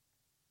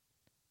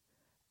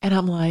 And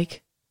I'm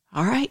like,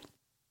 all right,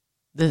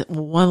 the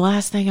one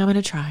last thing I'm going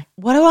to try.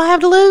 What do I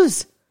have to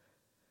lose?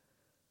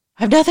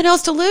 I have nothing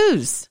else to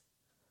lose.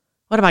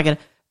 What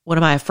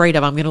am I afraid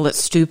of? I'm going to look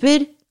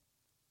stupid?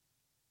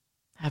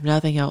 I have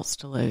nothing else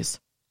to lose.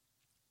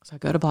 So I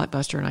go to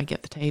Blockbuster and I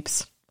get the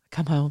tapes. I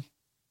come home.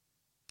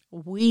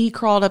 We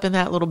crawled up in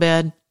that little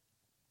bed,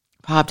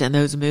 popped in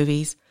those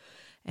movies,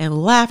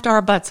 and laughed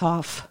our butts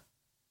off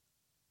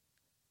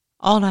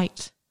all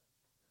night.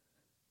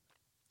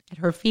 And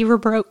her fever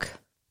broke.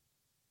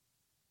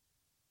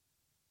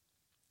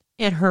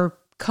 And her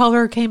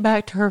color came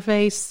back to her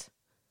face.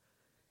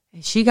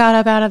 And she got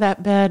up out of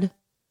that bed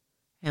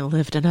and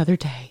lived another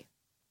day.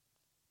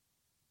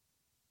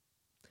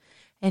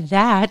 And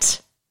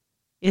that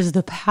is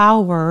the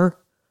power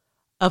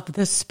of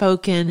the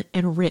spoken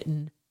and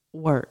written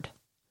word.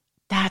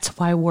 That's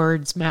why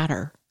words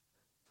matter.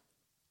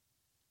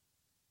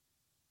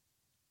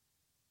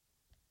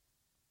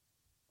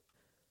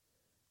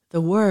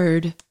 The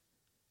word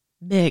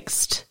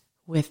mixed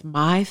with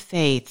my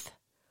faith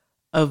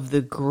of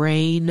the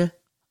grain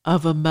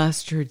of a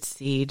mustard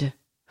seed.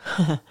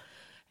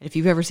 If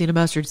you've ever seen a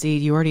mustard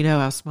seed, you already know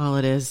how small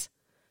it is.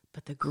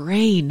 But the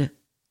grain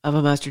of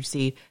a mustard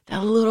seed,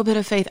 that little bit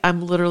of faith.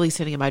 I'm literally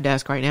sitting at my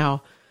desk right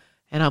now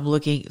and I'm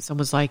looking.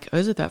 Someone's like, oh,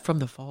 isn't that from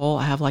the fall?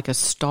 I have like a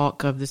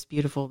stalk of this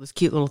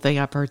cute little thing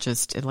I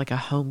purchased in like a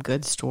home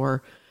goods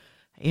store.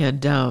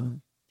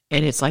 And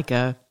it's like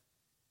a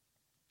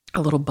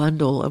little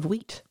bundle of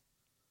wheat.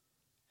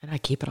 And I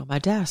keep it on my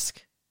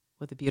desk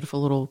with a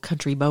beautiful little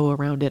country bow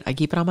around it. I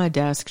keep it on my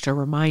desk to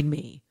remind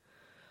me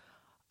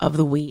of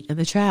the wheat and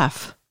the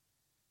chaff.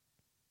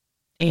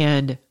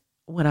 And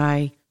when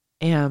I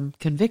am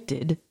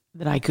convicted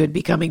that I could be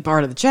becoming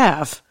part of the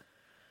chaff,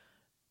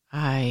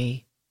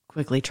 I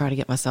quickly try to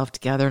get myself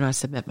together and I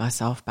submit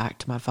myself back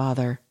to my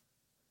Father.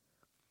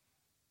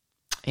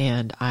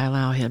 And I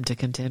allow him to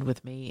contend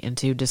with me and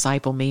to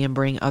disciple me and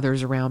bring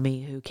others around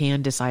me who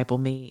can disciple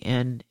me.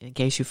 And in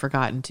case you've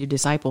forgotten, to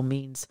disciple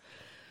means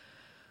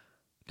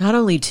not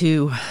only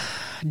to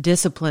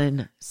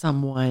discipline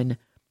someone,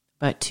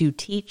 but to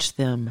teach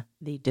them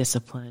the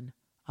discipline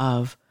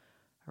of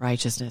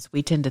righteousness.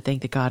 We tend to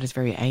think that God is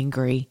very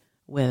angry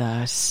with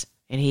us,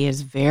 and he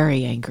is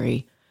very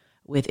angry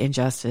with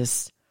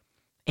injustice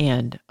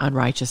and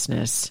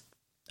unrighteousness.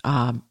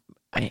 And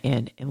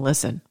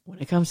listen, when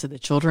it comes to the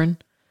children,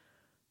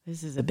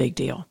 this is a big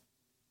deal.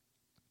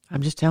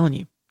 I'm just telling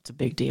you, it's a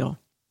big deal.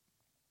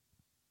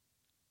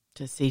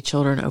 To see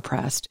children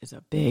oppressed is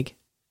a big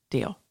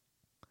deal.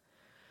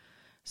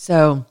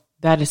 So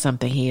that is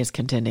something he is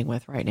contending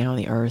with right now on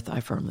the earth, I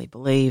firmly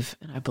believe.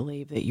 And I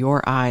believe that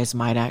your eyes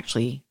might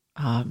actually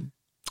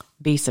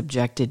be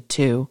subjected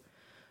to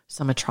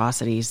some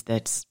atrocities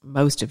that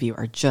most of you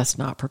are just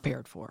not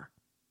prepared for.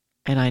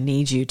 And I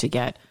need you to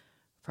get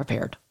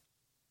prepared.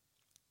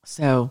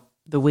 So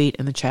the wheat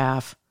and the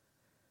chaff,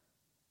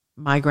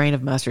 my grain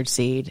of mustard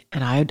seed,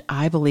 and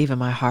I believe in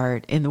my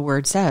heart, and the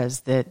word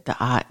says that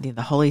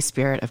the Holy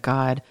Spirit of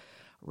God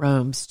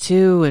roams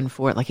to and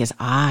fro, like his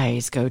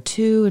eyes go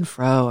to and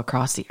fro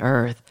across the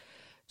earth,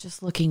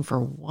 just looking for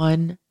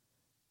one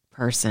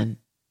person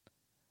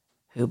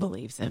who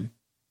believes him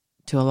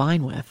to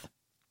align with.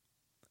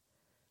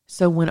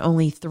 So when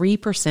only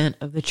 3%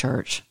 of the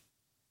church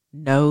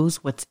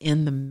knows what's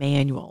in the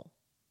manual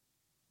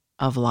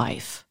of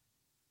life,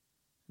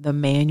 the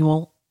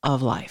manual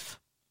of life.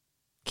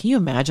 Can you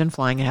imagine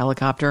flying a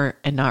helicopter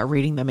and not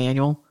reading the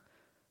manual?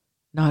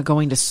 Not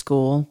going to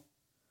school?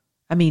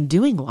 I mean,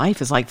 doing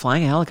life is like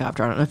flying a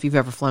helicopter. I don't know if you've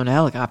ever flown a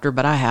helicopter,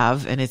 but I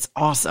have, and it's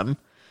awesome.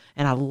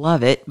 And I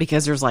love it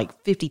because there's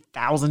like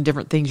 50,000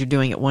 different things you're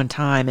doing at one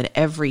time, and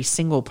every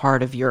single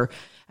part of you're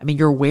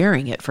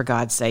wearing it, for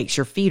God's sakes.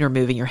 Your feet are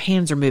moving, your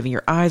hands are moving,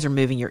 your eyes are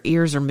moving, your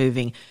ears are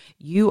moving.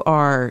 You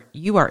are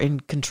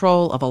in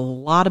control of a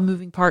lot of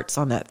moving parts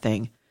on that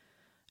thing.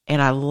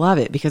 And I love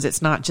it because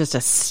it's not just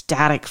a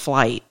static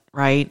flight,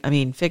 right? I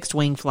mean, fixed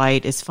wing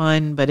flight is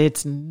fun, but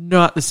it's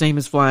not the same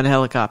as flying a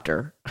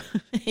helicopter.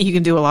 You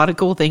can do a lot of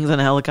cool things in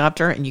a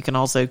helicopter, and you can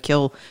also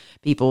kill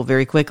people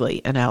very quickly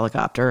in a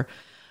helicopter.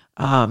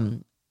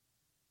 Imagine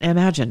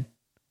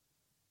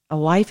a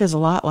life is a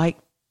lot like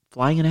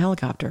flying in a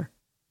helicopter.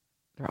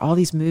 There are all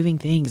these moving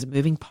things,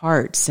 moving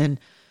parts, and,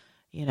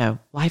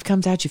 life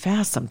comes at you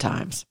fast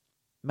sometimes.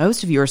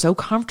 Most of you are so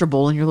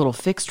comfortable in your little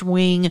fixed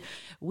wing.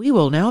 We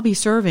will now be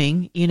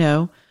serving,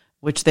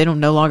 which they don't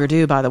no longer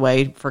do, by the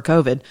way, for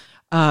COVID.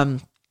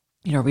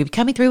 We'll be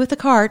coming through with the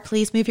cart.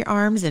 Please move your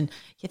arms and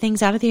get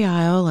things out of the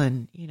aisle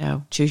and,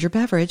 choose your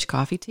beverage,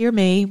 coffee, tea, or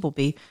me. We'll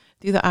be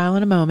through the aisle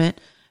in a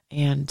moment.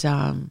 And,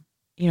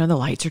 the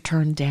lights are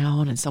turned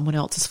down and someone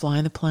else is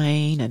flying the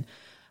plane. And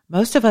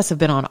most of us have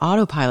been on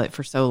autopilot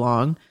for so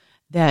long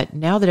that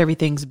now that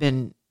everything's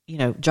been,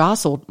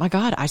 jostled, my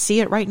God, I see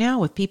it right now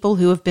with people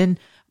who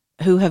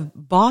have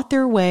bought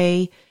their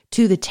way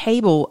to the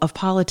table of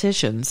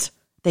politicians.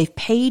 They've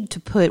paid to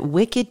put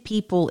wicked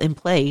people in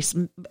place,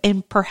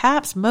 and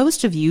perhaps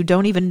most of you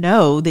don't even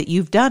know that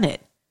you've done it.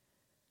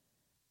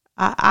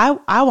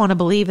 I want to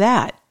believe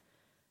that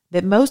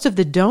most of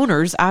the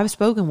donors I've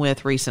spoken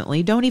with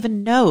recently don't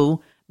even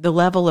know the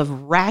level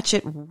of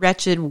wretched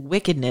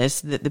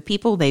wickedness that the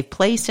people they've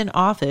placed in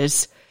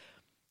office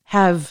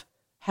have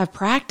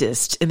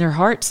practiced in their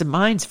hearts and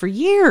minds for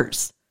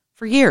years.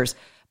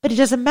 But it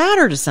doesn't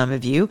matter to some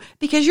of you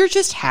because you're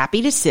just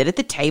happy to sit at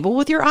the table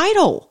with your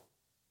idol.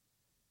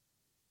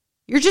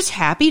 You're just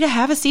happy to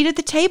have a seat at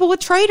the table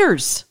with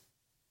traitors.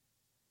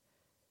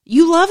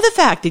 You love the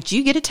fact that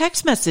you get a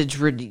text message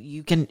where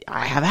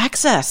I have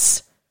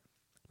access.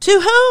 To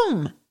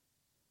whom?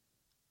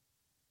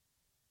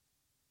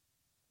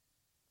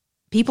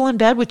 People in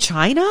bed with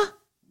China?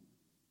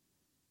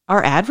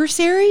 Our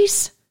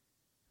adversaries?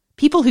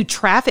 People who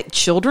traffic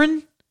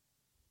children?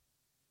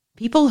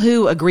 People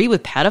who agree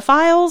with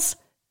pedophiles?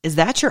 Is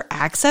that your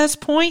access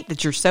point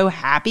that you're so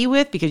happy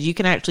with because you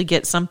can actually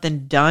get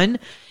something done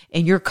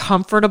in your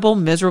comfortable,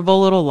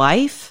 miserable little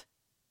life?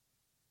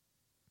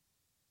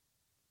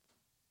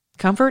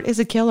 Comfort is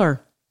a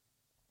killer.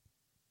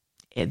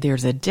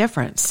 There's a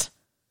difference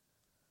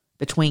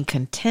between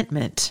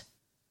contentment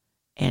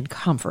and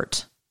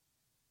comfort.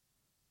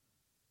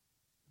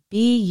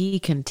 Be ye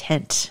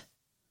content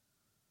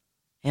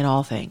in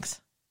all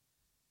things,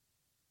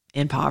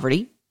 in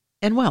poverty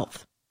and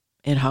wealth,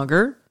 in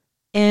hunger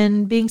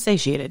and being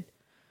satiated,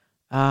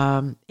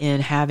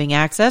 in having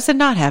access and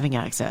not having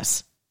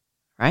access,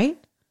 right?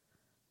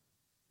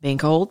 Being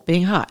cold,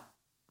 being hot.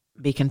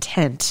 Be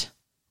content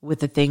with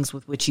the things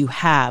with which you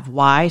have.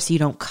 Why? So you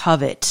don't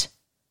covet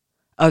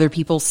other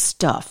people's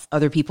stuff,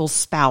 other people's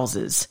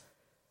spouses,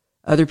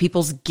 other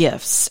people's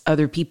gifts,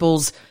 other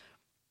people's,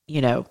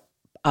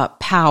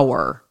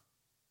 power.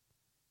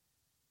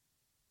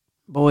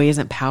 Boy,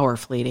 isn't power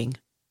fleeting.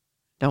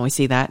 Don't we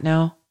see that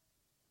now?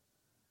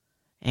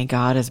 And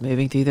God is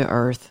moving through the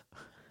earth.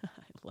 I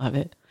love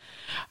it.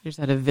 I just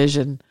had a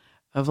vision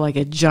of like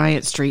a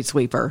giant street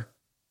sweeper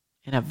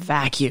in a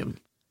vacuum.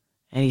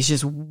 And he's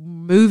just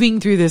moving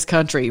through this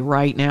country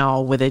right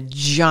now with a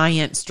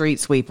giant street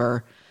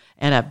sweeper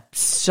and a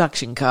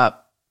suction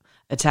cup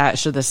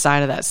attached to the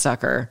side of that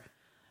sucker.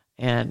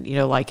 And,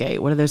 like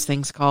what are those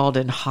things called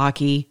in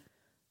hockey?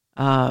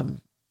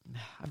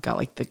 I've got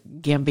like the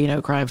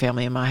Gambino crime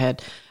family in my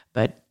head,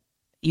 but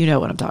you know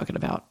what I'm talking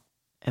about.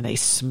 And they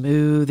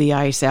smooth the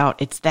ice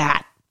out. It's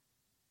that,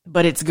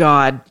 but it's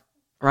God,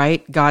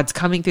 right? God's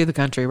coming through the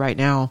country right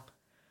now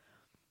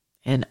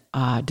and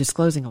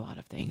disclosing a lot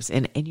of things.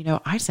 And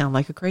I sound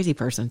like a crazy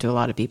person to a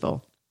lot of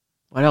people.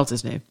 What else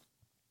is new?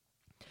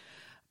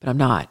 But I'm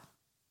not.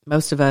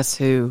 Most of us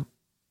who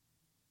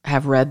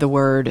have read the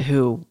word,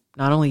 who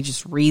not only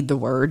just read the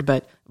word,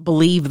 but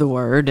believe the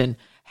word and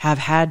have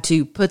had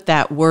to put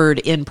that word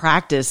in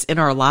practice in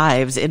our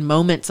lives in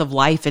moments of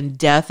life and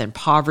death and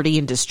poverty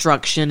and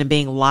destruction and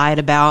being lied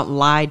about,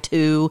 lied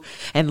to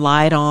and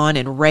lied on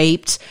and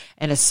raped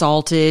and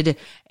assaulted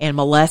and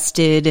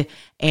molested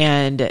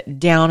and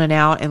down and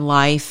out in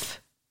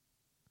life.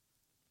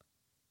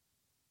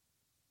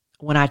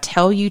 When I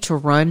tell you to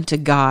run to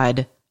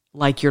God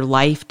like your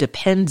life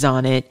depends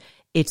on it,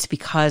 it's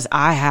because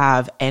I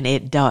have, and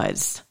it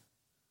does.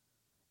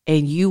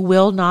 And you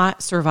will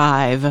not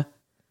survive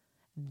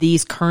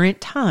these current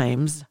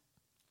times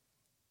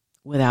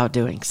without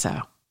doing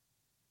so.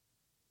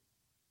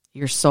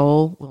 Your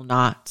soul will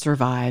not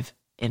survive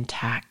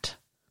intact.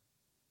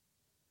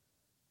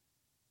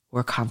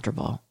 We're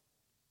comfortable.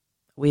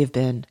 We have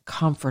been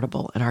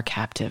comfortable in our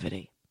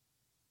captivity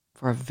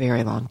for a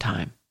very long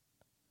time.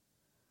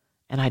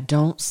 And I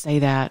don't say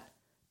that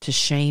to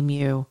shame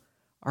you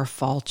or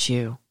fault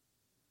you.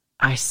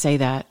 I say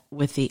that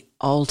with the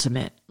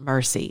ultimate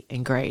mercy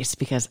and grace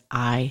because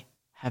I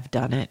have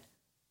done it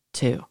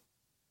too.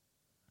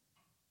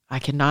 I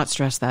cannot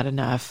stress that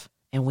enough,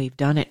 and we've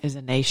done it as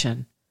a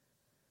nation.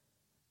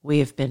 We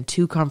have been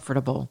too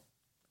comfortable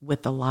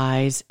with the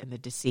lies and the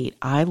deceit.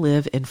 I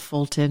live in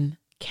Fulton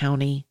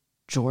County,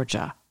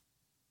 Georgia.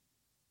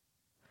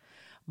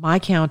 My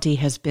county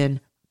has been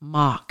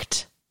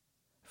mocked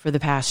for the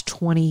past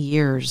 20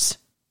 years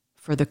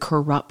for the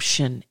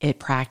corruption it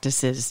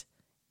practices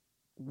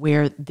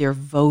where their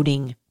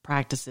voting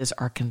practices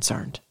are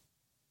concerned.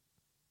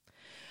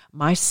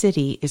 My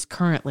city is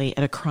currently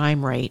at a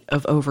crime rate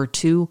of over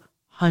 200%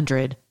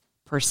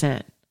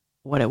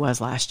 what it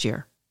was last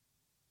year.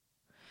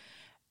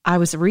 I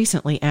was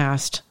recently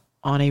asked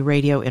in a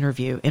radio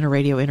interview,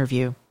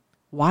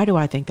 why do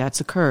I think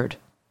that's occurred?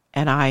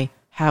 And I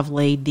have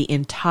laid the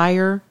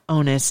entire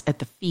onus at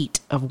the feet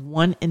of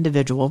one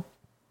individual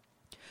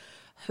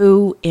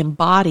who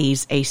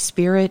embodies a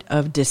spirit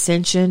of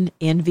dissension,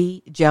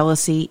 envy,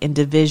 jealousy, and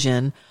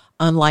division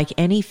unlike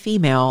any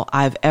female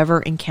I've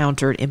ever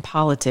encountered in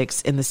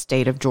politics in the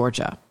state of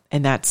Georgia.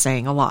 And that's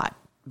saying a lot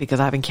because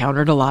I've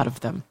encountered a lot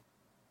of them.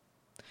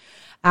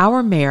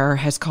 Our mayor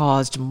has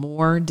caused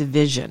more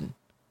division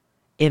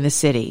in the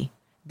city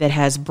that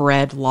has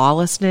bred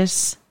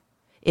lawlessness.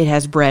 It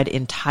has bred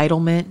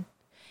entitlement.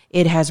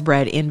 It has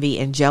bred envy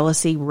and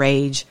jealousy,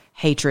 rage,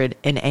 hatred,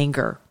 and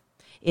anger.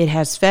 It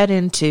has fed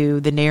into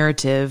the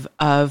narrative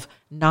of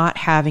not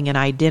having an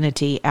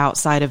identity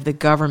outside of the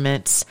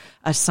government's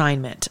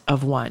assignment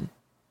of one.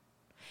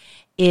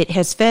 It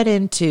has fed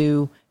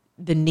into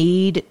the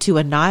need to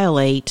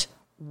annihilate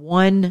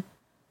one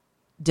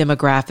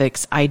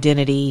demographic's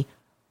identity,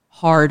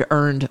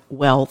 hard-earned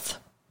wealth,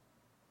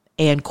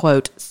 and,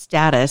 quote,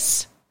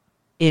 status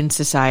in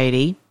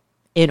society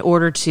in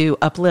order to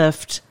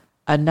uplift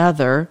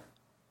another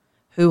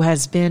who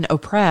has been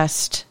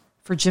oppressed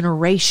for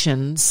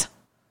generations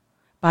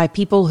by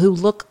people who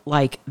look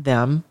like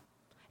them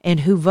and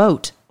who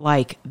vote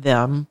like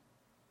them.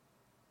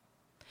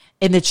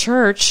 And the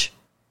church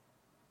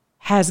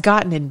has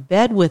gotten in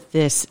bed with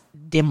this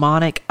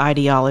demonic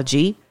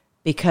ideology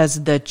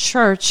because the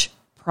church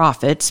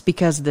profits,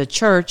 because the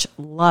church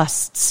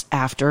lusts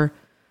after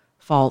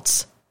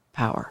false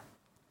power.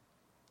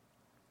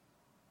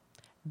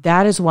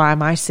 That is why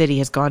my city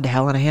has gone to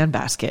hell in a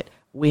handbasket.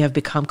 We have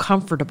become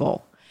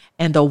comfortable.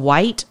 And the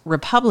white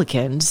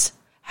Republicans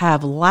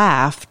have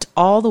laughed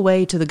all the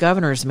way to the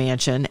governor's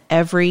mansion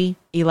every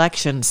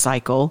election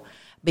cycle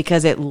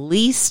because at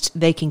least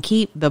they can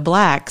keep the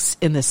blacks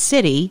in the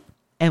city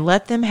and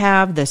let them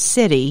have the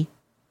city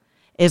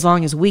as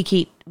long as we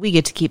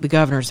get to keep the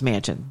governor's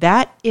mansion.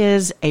 That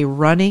is a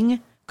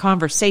running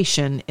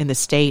conversation in the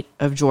state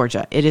of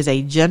Georgia. It is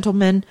a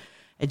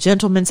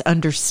gentleman's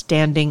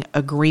understanding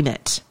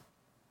agreement.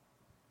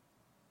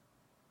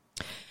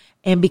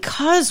 And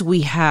because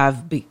we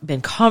have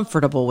been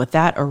comfortable with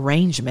that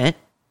arrangement,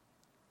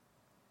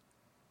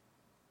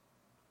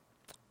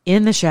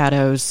 in the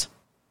shadows,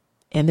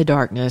 in the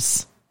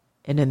darkness,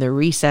 and in the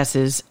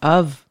recesses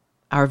of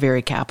our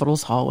very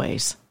capital's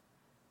hallways,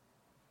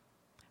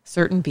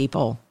 certain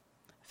people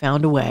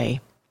found a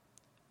way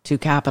to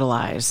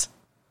capitalize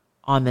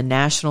on the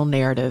national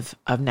narrative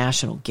of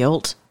national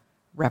guilt,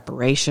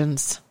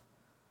 reparations,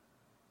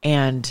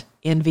 and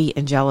envy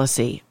and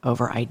jealousy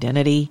over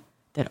identity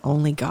that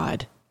only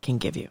God can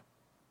give you.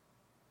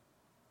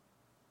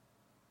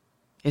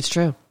 It's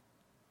true.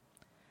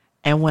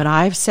 And when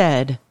I've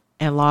said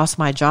and lost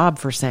my job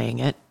for saying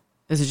it,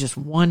 this is just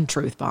one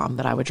truth bomb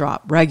that I would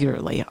drop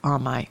regularly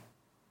on my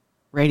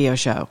radio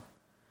show.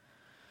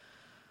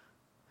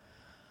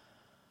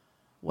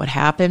 What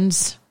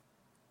happens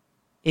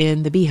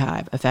in the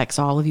beehive affects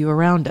all of you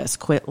around us.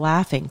 Quit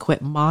laughing,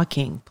 quit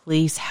mocking.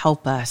 Please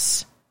help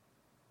us.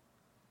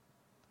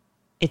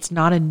 It's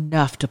not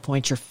enough to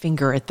point your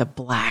finger at the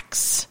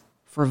blacks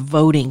for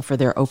voting for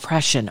their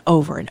oppression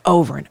over and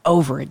over and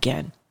over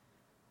again.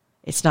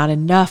 It's not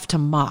enough to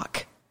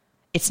mock.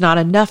 It's not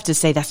enough to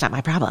say that's not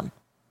my problem.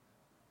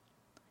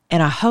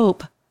 And I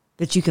hope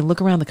that you can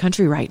look around the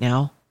country right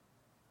now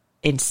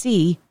and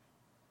see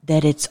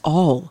that it's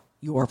all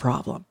your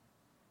problem.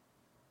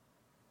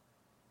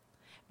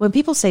 When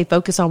people say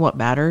focus on what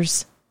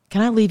matters,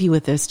 can I leave you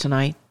with this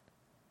tonight?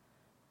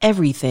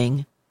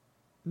 Everything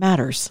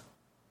matters.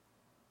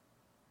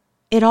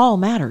 It all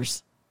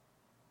matters.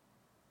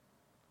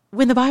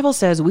 When the Bible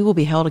says we will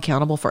be held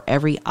accountable for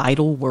every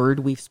idle word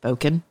we've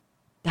spoken,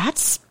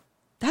 that's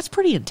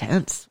pretty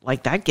intense.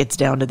 Like, that gets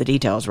down to the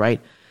details, right?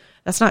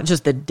 That's not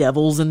just the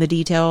devil's in the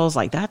details.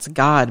 Like, that's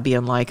God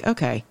being like,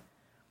 okay,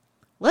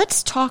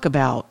 let's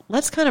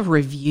kind of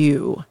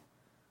review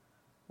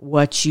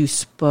what you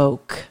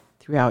spoke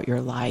throughout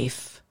your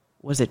life.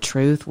 Was it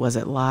truth? Was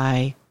it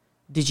lie?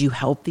 Did you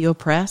help the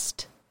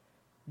oppressed?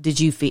 Did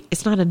you feed?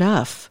 It's not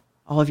enough.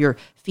 All of your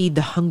feed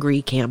the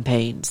hungry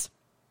campaigns.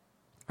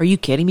 Are you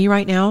kidding me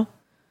right now?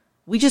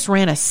 We just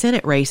ran a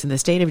Senate race in the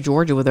state of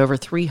Georgia with over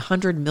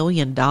 $300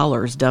 million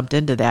dumped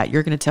into that.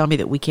 You're going to tell me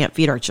that we can't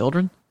feed our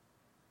children?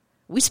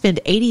 We spend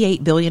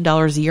 $88 billion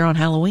a year on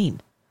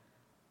Halloween.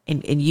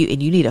 And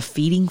you need a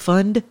feeding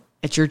fund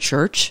at your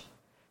church?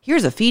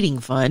 Here's a feeding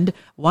fund.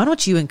 Why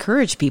don't you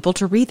encourage people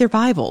to read their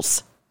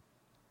Bibles?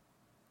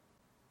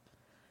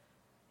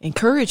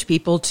 Encourage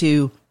people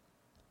to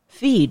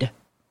feed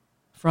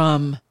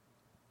from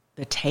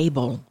the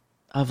table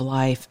of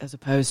life as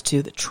opposed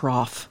to the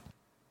trough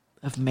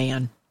of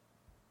man.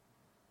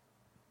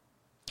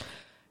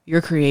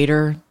 Your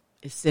Creator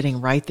is sitting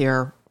right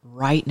there,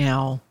 right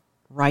now,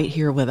 right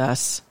here with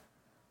us,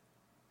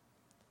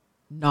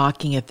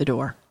 knocking at the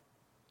door.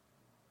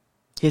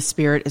 His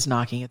Spirit is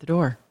knocking at the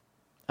door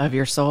of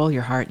your soul,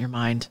 your heart, and your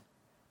mind.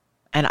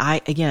 And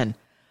I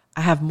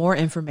have more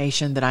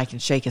information that I can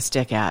shake a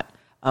stick at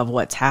of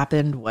what's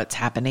happened, what's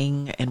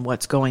happening, and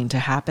what's going to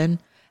happen.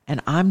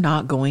 And I'm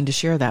not going to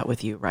share that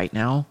with you right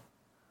now.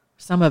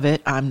 Some of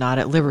it I'm not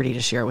at liberty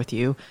to share with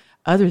you.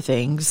 Other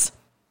things,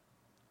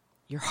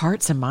 your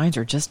hearts and minds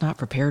are just not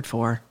prepared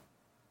for.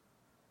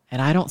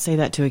 And I don't say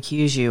that to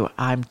accuse you.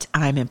 I'm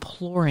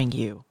imploring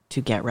you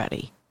to get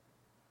ready.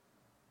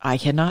 I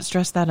cannot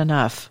stress that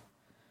enough.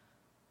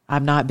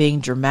 I'm not being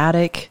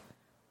dramatic.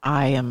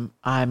 I'm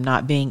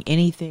not being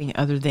anything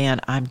other than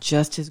I'm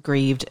just as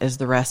grieved as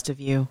the rest of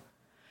you.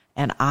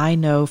 And I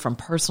know from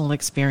personal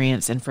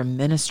experience and from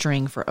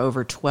ministering for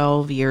over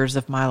 12 years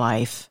of my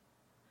life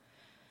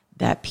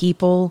that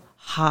people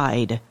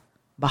hide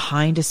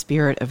behind a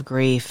spirit of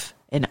grief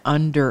and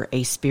under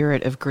a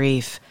spirit of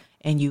grief,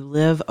 and you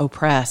live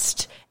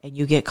oppressed, and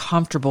you get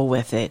comfortable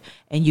with it,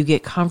 and you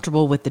get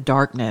comfortable with the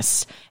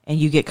darkness, and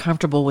you get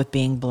comfortable with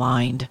being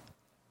blind.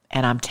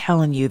 And I'm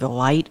telling you, the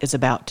light is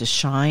about to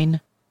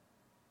shine,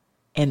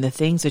 and the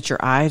things that your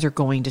eyes are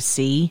going to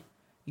see,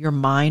 your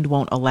mind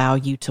won't allow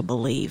you to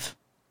believe,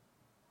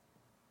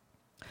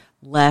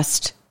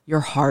 lest your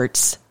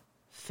hearts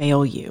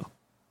fail you.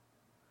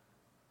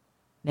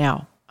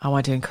 Now, I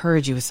want to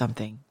encourage you with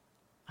something.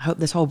 I hope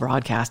this whole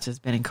broadcast has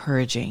been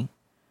encouraging.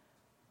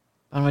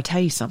 But I'm going to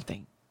tell you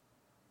something.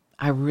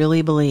 I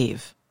really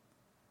believe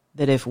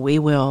that if we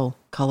will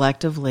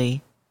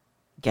collectively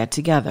get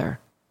together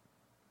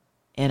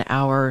in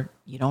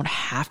you don't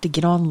have to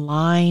get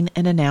online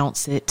and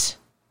announce it.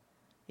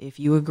 If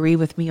you agree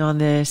with me on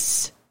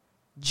this,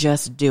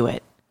 just do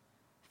it.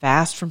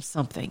 Fast from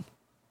something.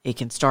 It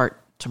can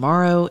start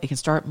tomorrow. It can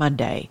start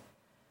Monday.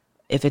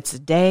 If it's a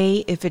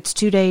day, if it's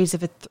 2 days,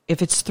 if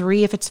it's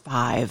 3, if it's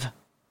 5.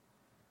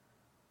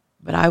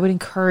 But I would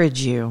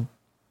encourage you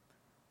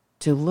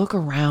to look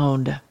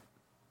around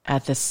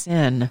at the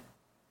sin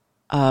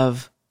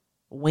of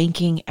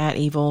winking at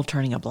evil,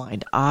 turning a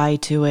blind eye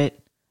to it,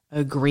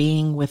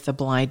 agreeing with the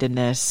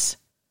blindness,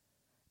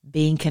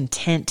 being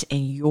content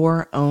in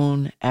your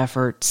own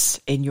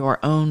efforts, in your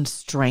own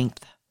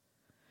strength,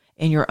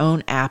 in your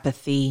own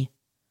apathy,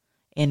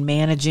 in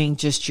managing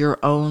just your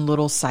own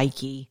little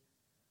psyche,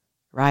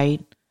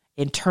 right?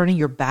 In turning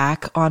your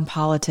back on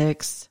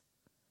politics,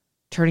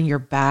 turning your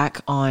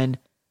back on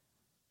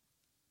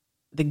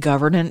the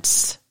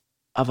governance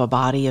of a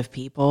body of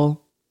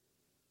people,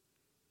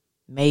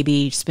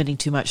 maybe spending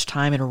too much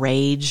time in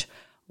rage,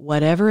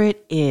 whatever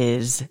it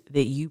is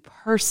that you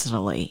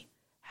personally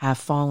have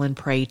fallen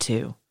prey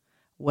to,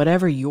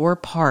 whatever your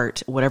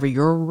part, whatever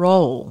your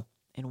role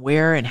and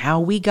where and how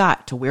we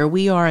got to where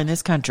we are in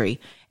this country.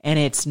 And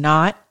it's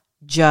not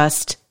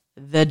just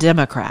the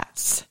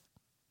Democrats.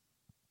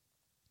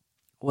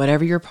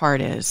 Whatever your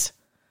part is,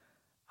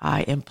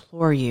 I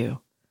implore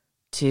you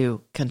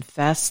to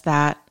confess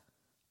that,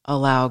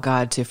 allow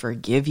God to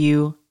forgive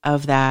you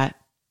of that,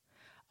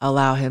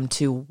 allow him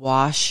to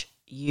wash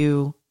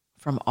you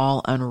from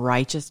all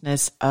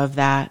unrighteousness of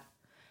that,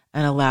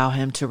 and allow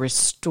him to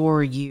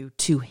restore you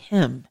to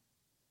him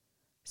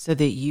so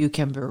that you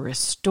can be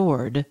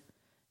restored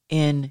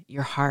in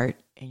your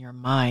heart and your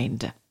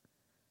mind.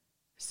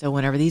 So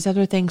whenever these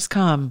other things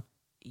come,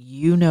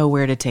 you know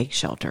where to take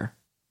shelter.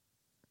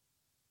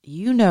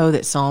 You know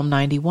that Psalm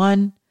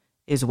 91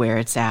 is where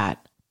it's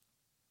at.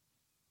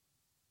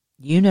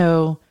 You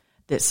know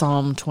that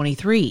Psalm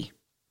 23,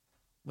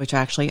 which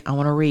actually I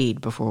want to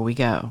read before we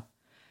go.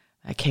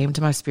 That came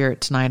to my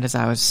spirit tonight as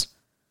I was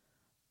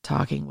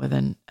talking with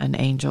an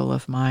angel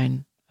of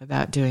mine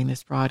about doing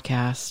this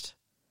broadcast.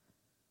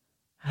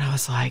 And I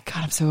was like,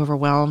 God, I'm so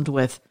overwhelmed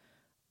with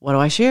what do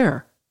I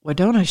share? What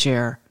don't I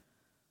share?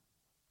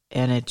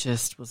 And it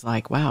just was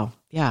like, wow,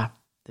 yeah,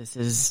 this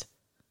is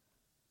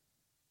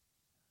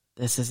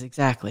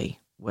exactly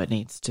what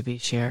needs to be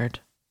shared.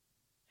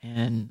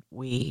 And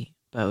we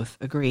both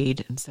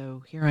agreed. And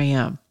so here I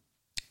am.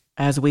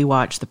 As we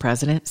watch the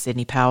president,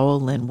 Sidney Powell,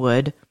 Lynn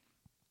Wood,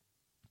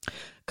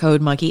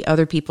 Code Monkey,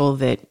 other people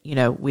that,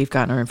 we've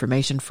gotten our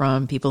information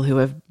from, people who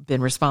have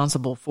been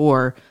responsible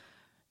for,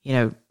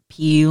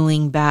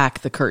 peeling back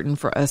the curtain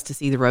for us to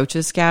see the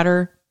roaches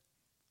scatter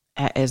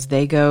as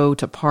they go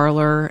to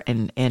Parler,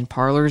 and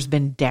Parler's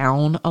been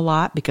down a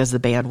lot because the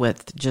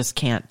bandwidth just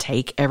can't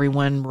take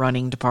everyone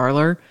running to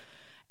Parler,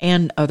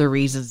 and other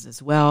reasons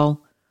as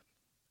well.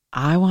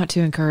 I want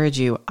to encourage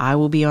you. I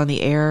will be on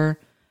the air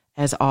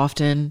as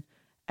often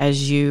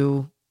as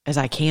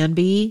I can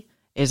be,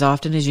 as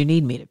often as you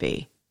need me to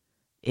be.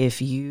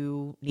 If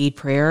you need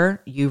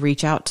prayer, you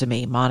reach out to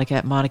me,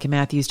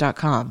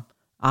 Monica@MonicaMatthews.com.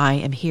 I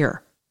am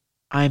here.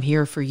 I'm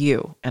here for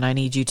you, and I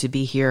need you to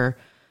be here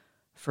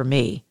for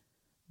me.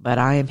 But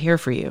I am here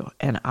for you,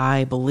 and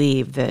I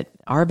believe that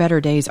our better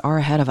days are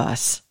ahead of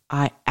us.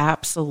 I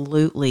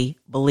absolutely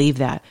believe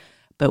that.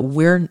 But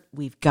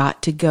we've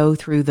got to go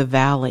through the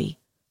valley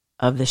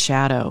of the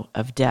shadow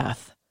of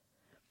death.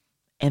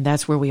 And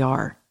that's where we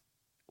are.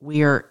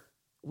 We are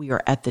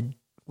at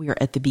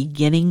the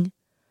beginning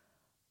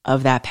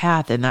of that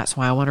path, and that's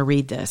why I want to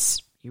read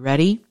this. You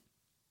ready?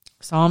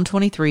 Psalm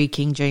 23,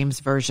 King James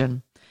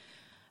Version.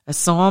 A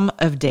psalm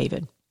of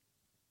David.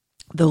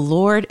 The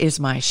Lord is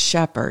my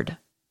shepherd,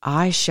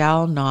 I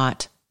shall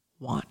not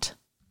want.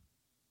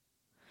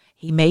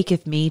 He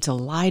maketh me to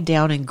lie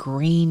down in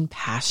green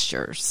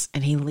pastures,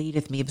 and he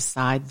leadeth me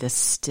beside the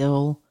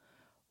still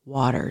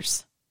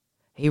waters.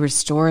 He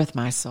restoreth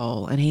my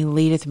soul, and he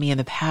leadeth me in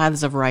the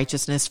paths of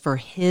righteousness for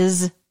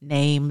his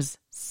name's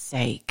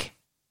sake.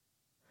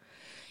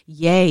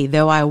 Yea,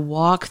 though I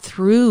walk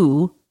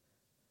through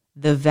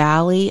the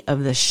valley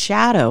of the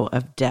shadow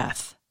of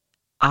death,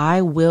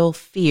 I will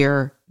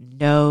fear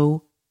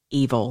no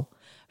evil,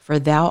 for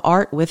thou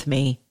art with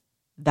me.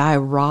 Thy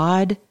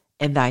rod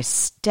and thy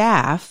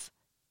staff,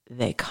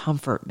 they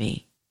comfort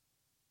me.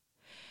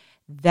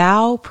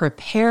 Thou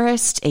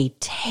preparest a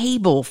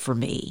table for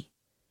me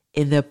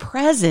in the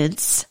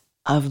presence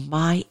of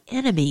my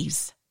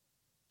enemies.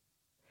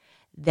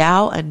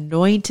 Thou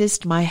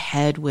anointest my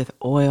head with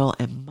oil,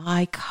 and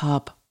my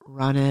cup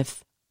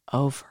runneth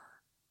over.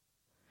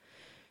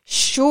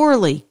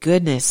 Surely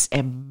goodness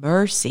and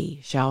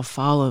mercy shall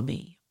follow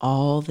me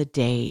all the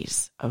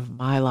days of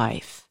my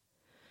life,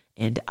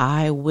 and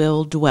I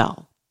will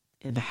dwell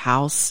in the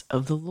house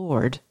of the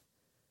Lord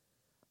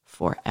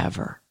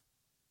forever.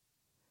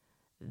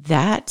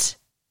 That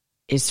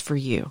is for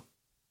you.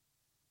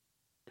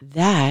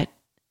 That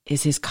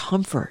is his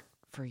comfort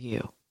for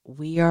you.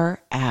 We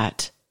are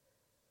at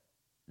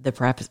the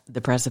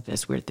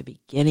precipice. We're at the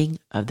beginning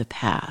of the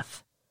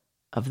path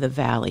of the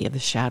valley of the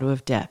shadow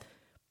of death.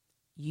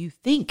 You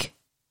think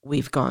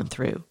we've gone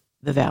through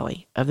the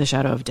valley of the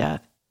shadow of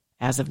death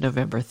as of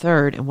November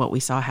 3rd and what we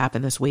saw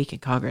happen this week in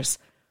Congress.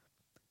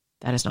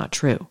 That is not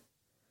true.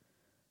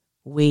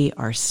 We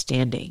are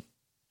standing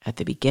at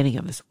the beginning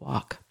of this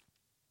walk.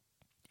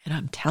 And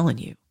I'm telling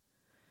you,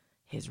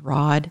 his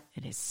rod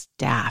and his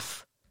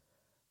staff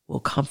will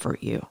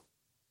comfort you.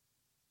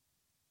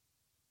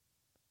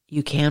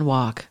 You can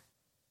walk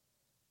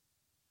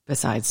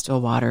beside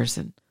still waters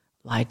and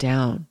lie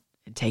down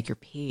and take your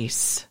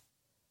peace.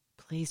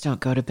 Please don't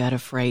go to bed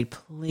afraid.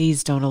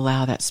 Please don't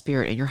allow that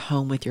spirit in your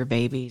home with your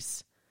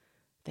babies.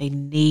 They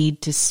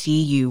need to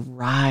see you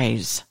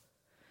rise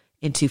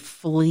and to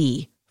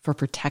flee for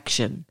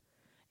protection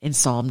in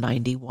Psalm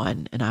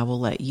 91. And I will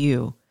let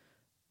you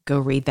go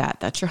read that.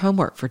 That's your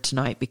homework for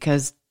tonight,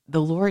 because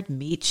the Lord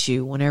meets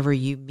you whenever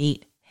you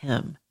meet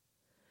him.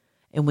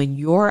 And when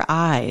your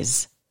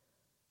eyes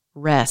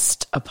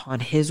rest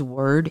upon his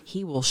word,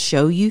 he will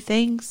show you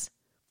things.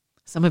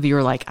 Some of you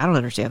are like, I don't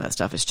understand that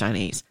stuff. It's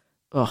Chinese.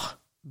 Ugh,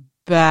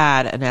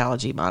 bad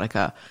analogy,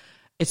 Monica.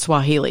 It's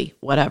Swahili,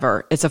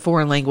 whatever. It's a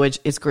foreign language.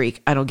 It's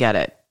Greek. I don't get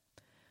it.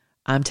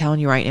 I'm telling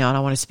you right now, and I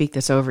want to speak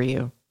this over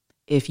you.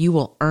 If you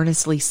will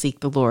earnestly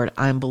seek the Lord,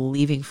 I'm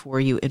believing for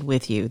you and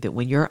with you that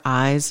when your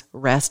eyes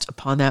rest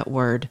upon that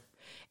word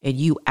and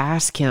you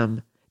ask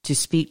him to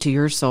speak to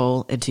your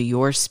soul and to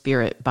your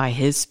spirit by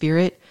his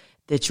spirit,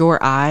 that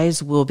your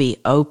eyes will be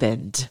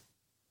opened.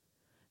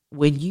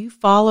 When you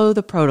follow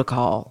the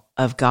protocol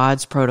of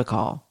God's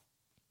protocol,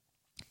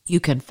 you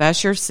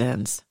confess your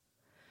sins,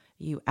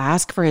 you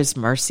ask for his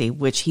mercy,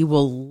 which he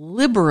will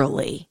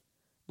liberally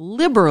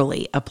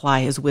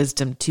apply his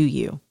wisdom to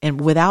you and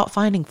without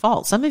finding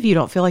fault. Some of you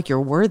don't feel like you're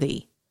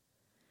worthy.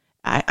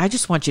 I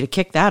just want you to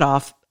kick that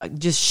off.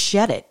 Just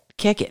shed it,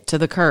 kick it to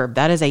the curb.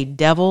 That is a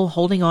devil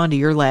holding on to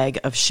your leg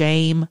of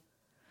shame,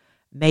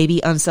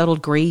 maybe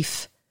unsettled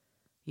grief.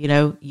 You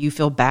know, you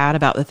feel bad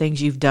about the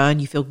things you've done.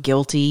 You feel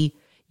guilty.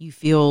 You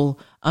feel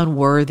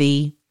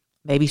unworthy.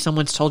 Maybe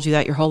someone's told you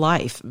that your whole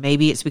life.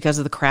 Maybe it's because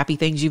of the crappy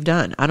things you've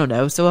done. I don't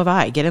know. So have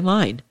I. Get in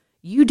line.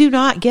 You do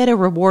not get a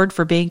reward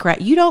for being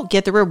crap. You don't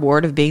get the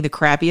reward of being the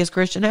crappiest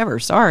Christian ever.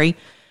 Sorry.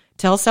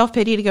 Tell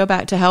self-pity to go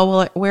back to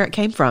hell where it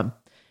came from.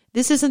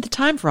 This isn't the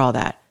time for all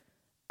that.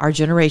 Our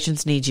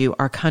generations need you.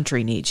 Our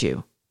country needs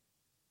you.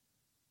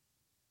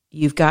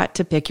 You've got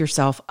to pick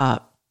yourself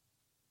up.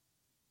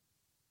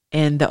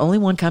 And the only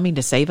one coming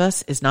to save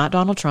us is not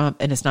Donald Trump,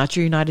 and it's not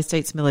your United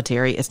States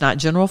military. It's not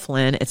General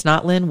Flynn. It's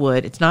not Lynn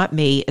Wood. It's not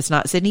me. It's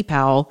not Sidney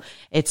Powell.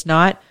 It's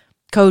not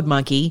Code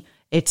Monkey.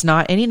 It's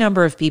not any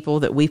number of people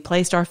that we've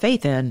placed our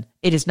faith in.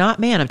 It is not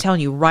man. I'm telling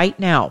you right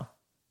now,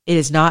 it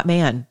is not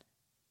man.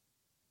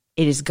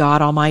 It is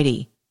God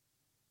Almighty.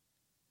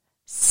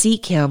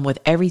 Seek him with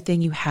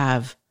everything you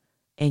have,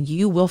 and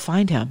you will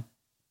find him.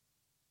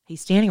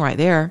 He's standing right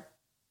there.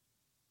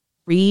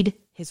 Read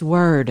his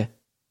word.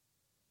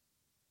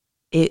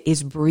 It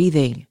is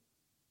breathing.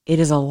 It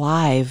is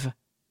alive.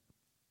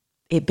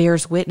 It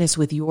bears witness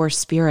with your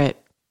spirit.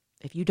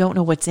 If you don't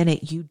know what's in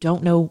it, you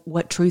don't know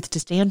what truth to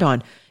stand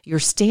on. You're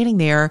standing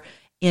there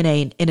in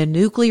a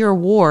nuclear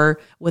war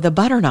with a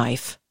butter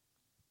knife.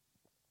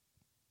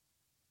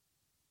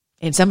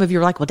 And some of you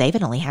are like, well,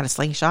 David only had a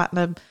slingshot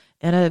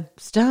and a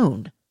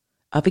stone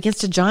up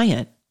against a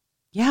giant.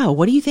 Yeah,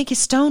 what do you think his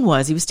stone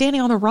was? He was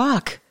standing on the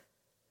rock.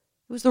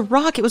 It was the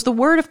rock. It was the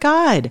word of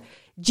God.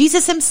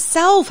 Jesus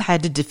himself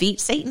had to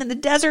defeat Satan in the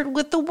desert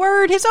with the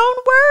word, his own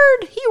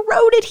word. He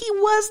wrote it. He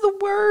was the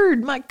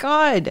word. My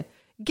God.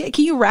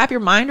 Can you wrap your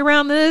mind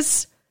around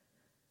this?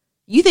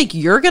 You think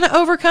you're going to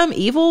overcome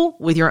evil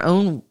with your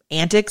own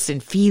antics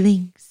and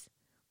feelings,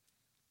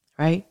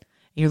 right?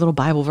 Your little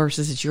Bible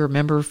verses that you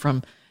remember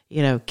from,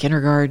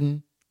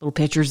 kindergarten, little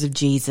pictures of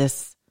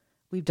Jesus.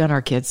 We've done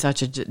our kids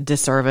such a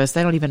disservice.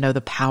 They don't even know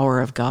the power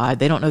of God.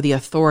 They don't know the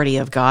authority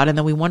of God. And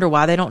then we wonder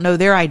why they don't know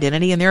their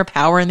identity and their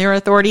power and their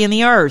authority in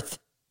the earth.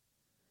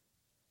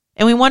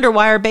 And we wonder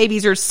why our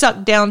babies are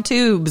sucked down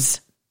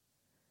tubes.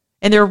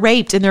 And they're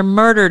raped and they're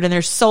murdered and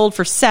they're sold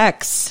for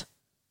sex.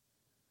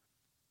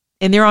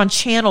 And they're on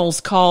channels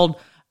called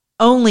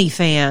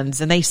OnlyFans.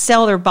 And they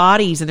sell their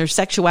bodies and their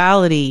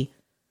sexuality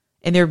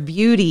and their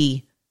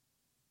beauty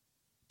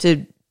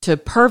to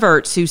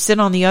perverts who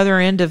sit on the other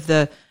end of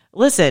the...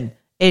 Listen,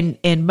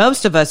 and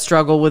most of us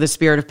struggle with a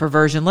spirit of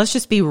perversion. Let's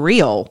just be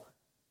real.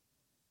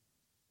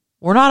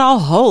 We're not all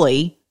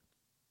holy.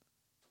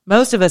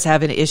 Most of us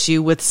have an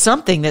issue with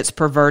something that's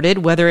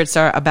perverted, whether it's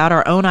about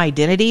our own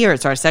identity or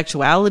it's our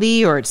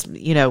sexuality or it's,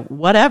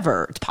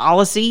 whatever. It's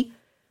policy.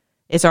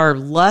 It's our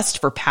lust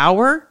for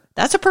power.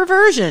 That's a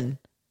perversion.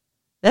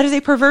 That is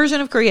a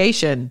perversion of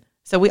creation.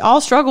 So we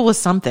all struggle with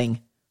something.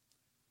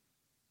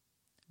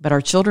 But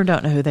our children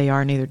don't know who they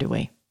are, neither do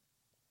we.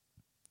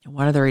 And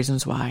one of the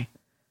reasons why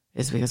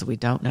is because we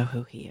don't know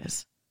who he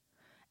is.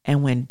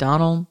 And when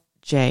Donald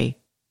J.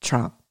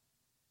 Trump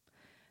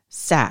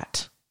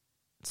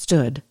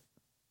stood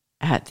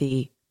at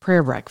the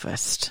prayer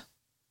breakfast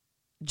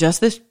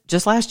just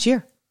last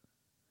year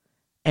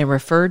and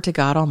referred to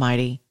God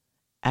Almighty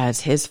as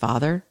his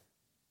father,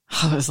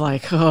 I was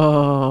like,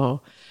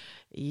 oh,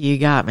 you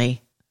got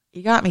me.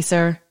 You got me,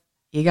 sir.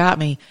 You got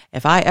me.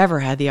 If I ever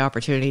had the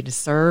opportunity to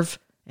serve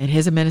in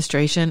his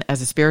administration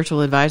as a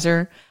spiritual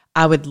advisor,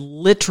 I would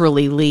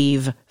literally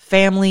leave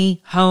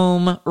family,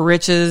 home,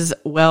 riches,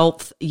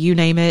 wealth, you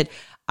name it.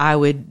 I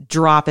would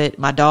drop it,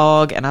 my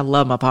dog, and I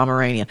love my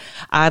Pomeranian.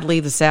 I'd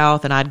leave the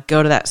South and I'd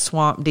go to that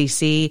swamp,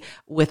 DC,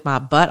 with my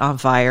butt on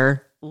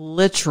fire,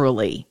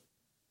 literally.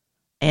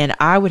 And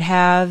I would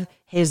have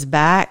his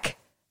back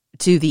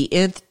to the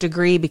nth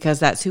degree because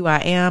that's who I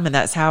am and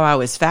that's how I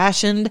was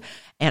fashioned.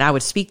 And I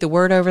would speak the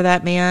word over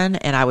that man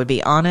and I would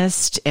be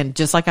honest and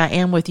just like I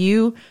am with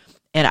you.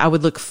 And I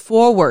would look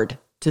forward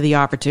to the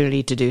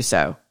opportunity to do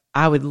so.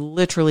 I would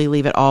literally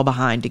leave it all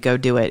behind to go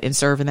do it and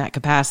serve in that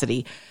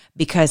capacity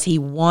because he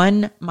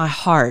won my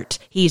heart.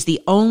 He's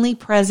the only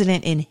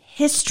president in the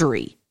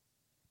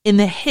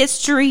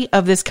history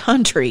of this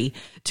country,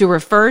 to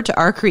refer to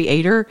our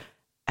Creator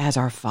as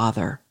our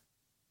Father,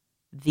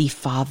 the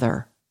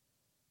Father,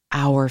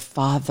 our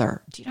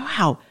Father. Do you know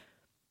how,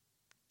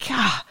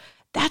 God,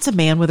 that's a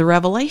man with a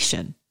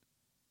revelation.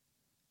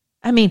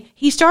 I mean,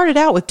 he started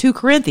out with 2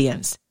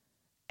 Corinthians,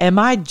 and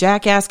my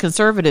jackass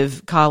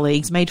conservative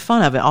colleagues made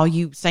fun of it. All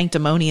you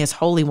sanctimonious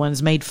holy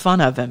ones made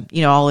fun of him.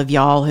 You know, all of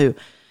y'all who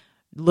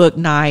look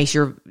nice,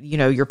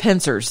 you're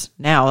pincers.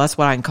 Now that's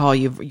what I can call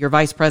you. You're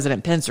vice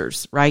president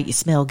pincers, right? You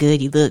smell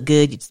good, you look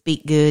good, you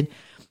speak good,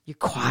 you're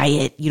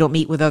quiet, you don't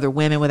meet with other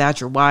women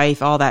without your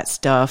wife, all that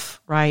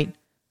stuff, right?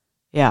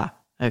 Yeah,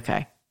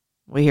 okay.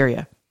 We hear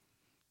you.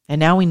 And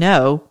now we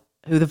know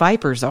who the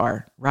vipers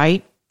are,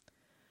 right?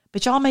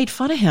 But y'all made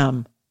fun of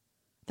him.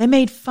 They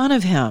made fun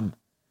of him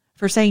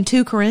for saying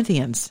 2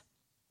 Corinthians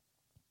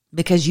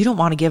because you don't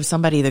want to give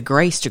somebody the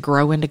grace to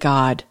grow into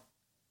God.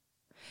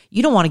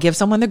 You don't want to give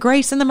someone the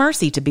grace and the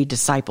mercy to be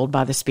discipled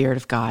by the Spirit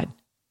of God.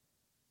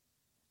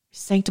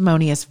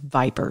 Sanctimonious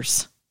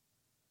vipers.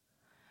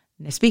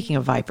 Now, speaking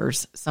of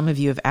vipers, some of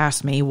you have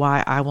asked me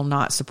why I will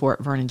not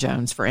support Vernon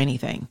Jones for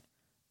anything.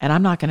 And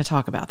I'm not going to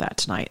talk about that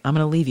tonight. I'm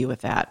going to leave you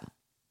with that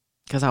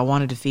because I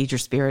wanted to feed your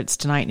spirits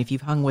tonight. And if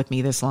you've hung with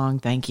me this long,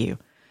 thank you.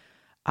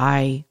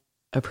 I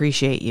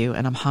appreciate you,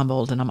 and I'm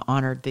humbled and I'm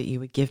honored that you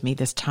would give me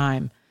this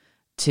time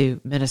to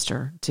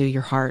minister to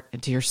your heart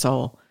and to your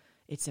soul.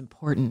 It's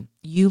important.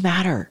 You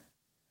matter.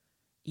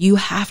 You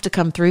have to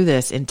come through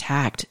this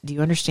intact. Do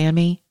you understand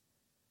me?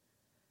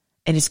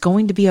 And it's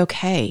going to be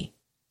okay.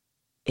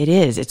 It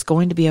is. It's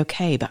going to be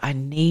okay. But I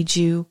need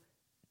you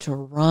to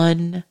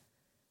run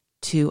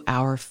to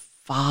our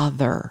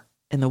Father,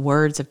 in the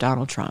words of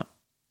Donald Trump,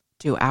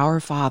 to our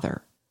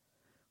Father.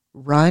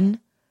 Run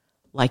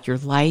like your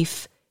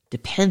life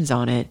depends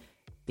on it,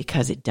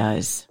 because it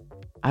does.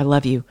 I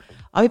love you.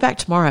 I'll be back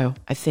tomorrow,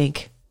 I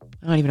think.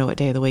 I don't even know what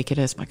day of the week it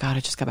is. My God,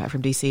 I just got back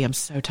from DC. I'm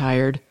so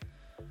tired.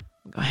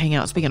 I'm going to hang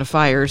out. Speaking of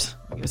fires,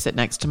 I'm going to sit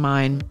next to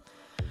mine.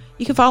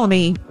 You can follow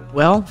me.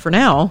 Well, for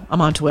now,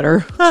 I'm on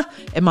Twitter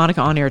at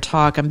Monica On Air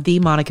Talk. I'm The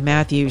Monica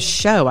Matthews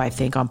Show, I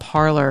think, on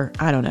Parler.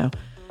 I don't know.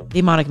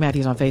 The Monica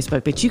Matthews on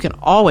Facebook. But you can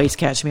always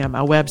catch me on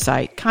my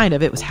website. Kind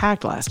of. It was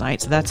hacked last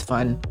night, so that's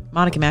fun.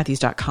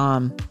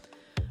 MonicaMatthews.com.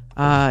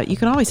 You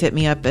can always hit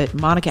me up at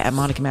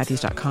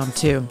Monica@MonicaMatthews.com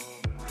too.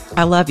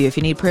 I love you. If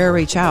you need prayer,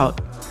 reach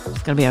out.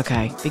 It's going to be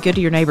okay. Be good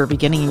to your neighbor,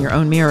 beginning in your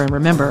own mirror. And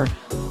remember,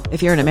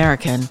 if you're an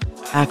American,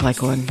 act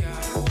like one.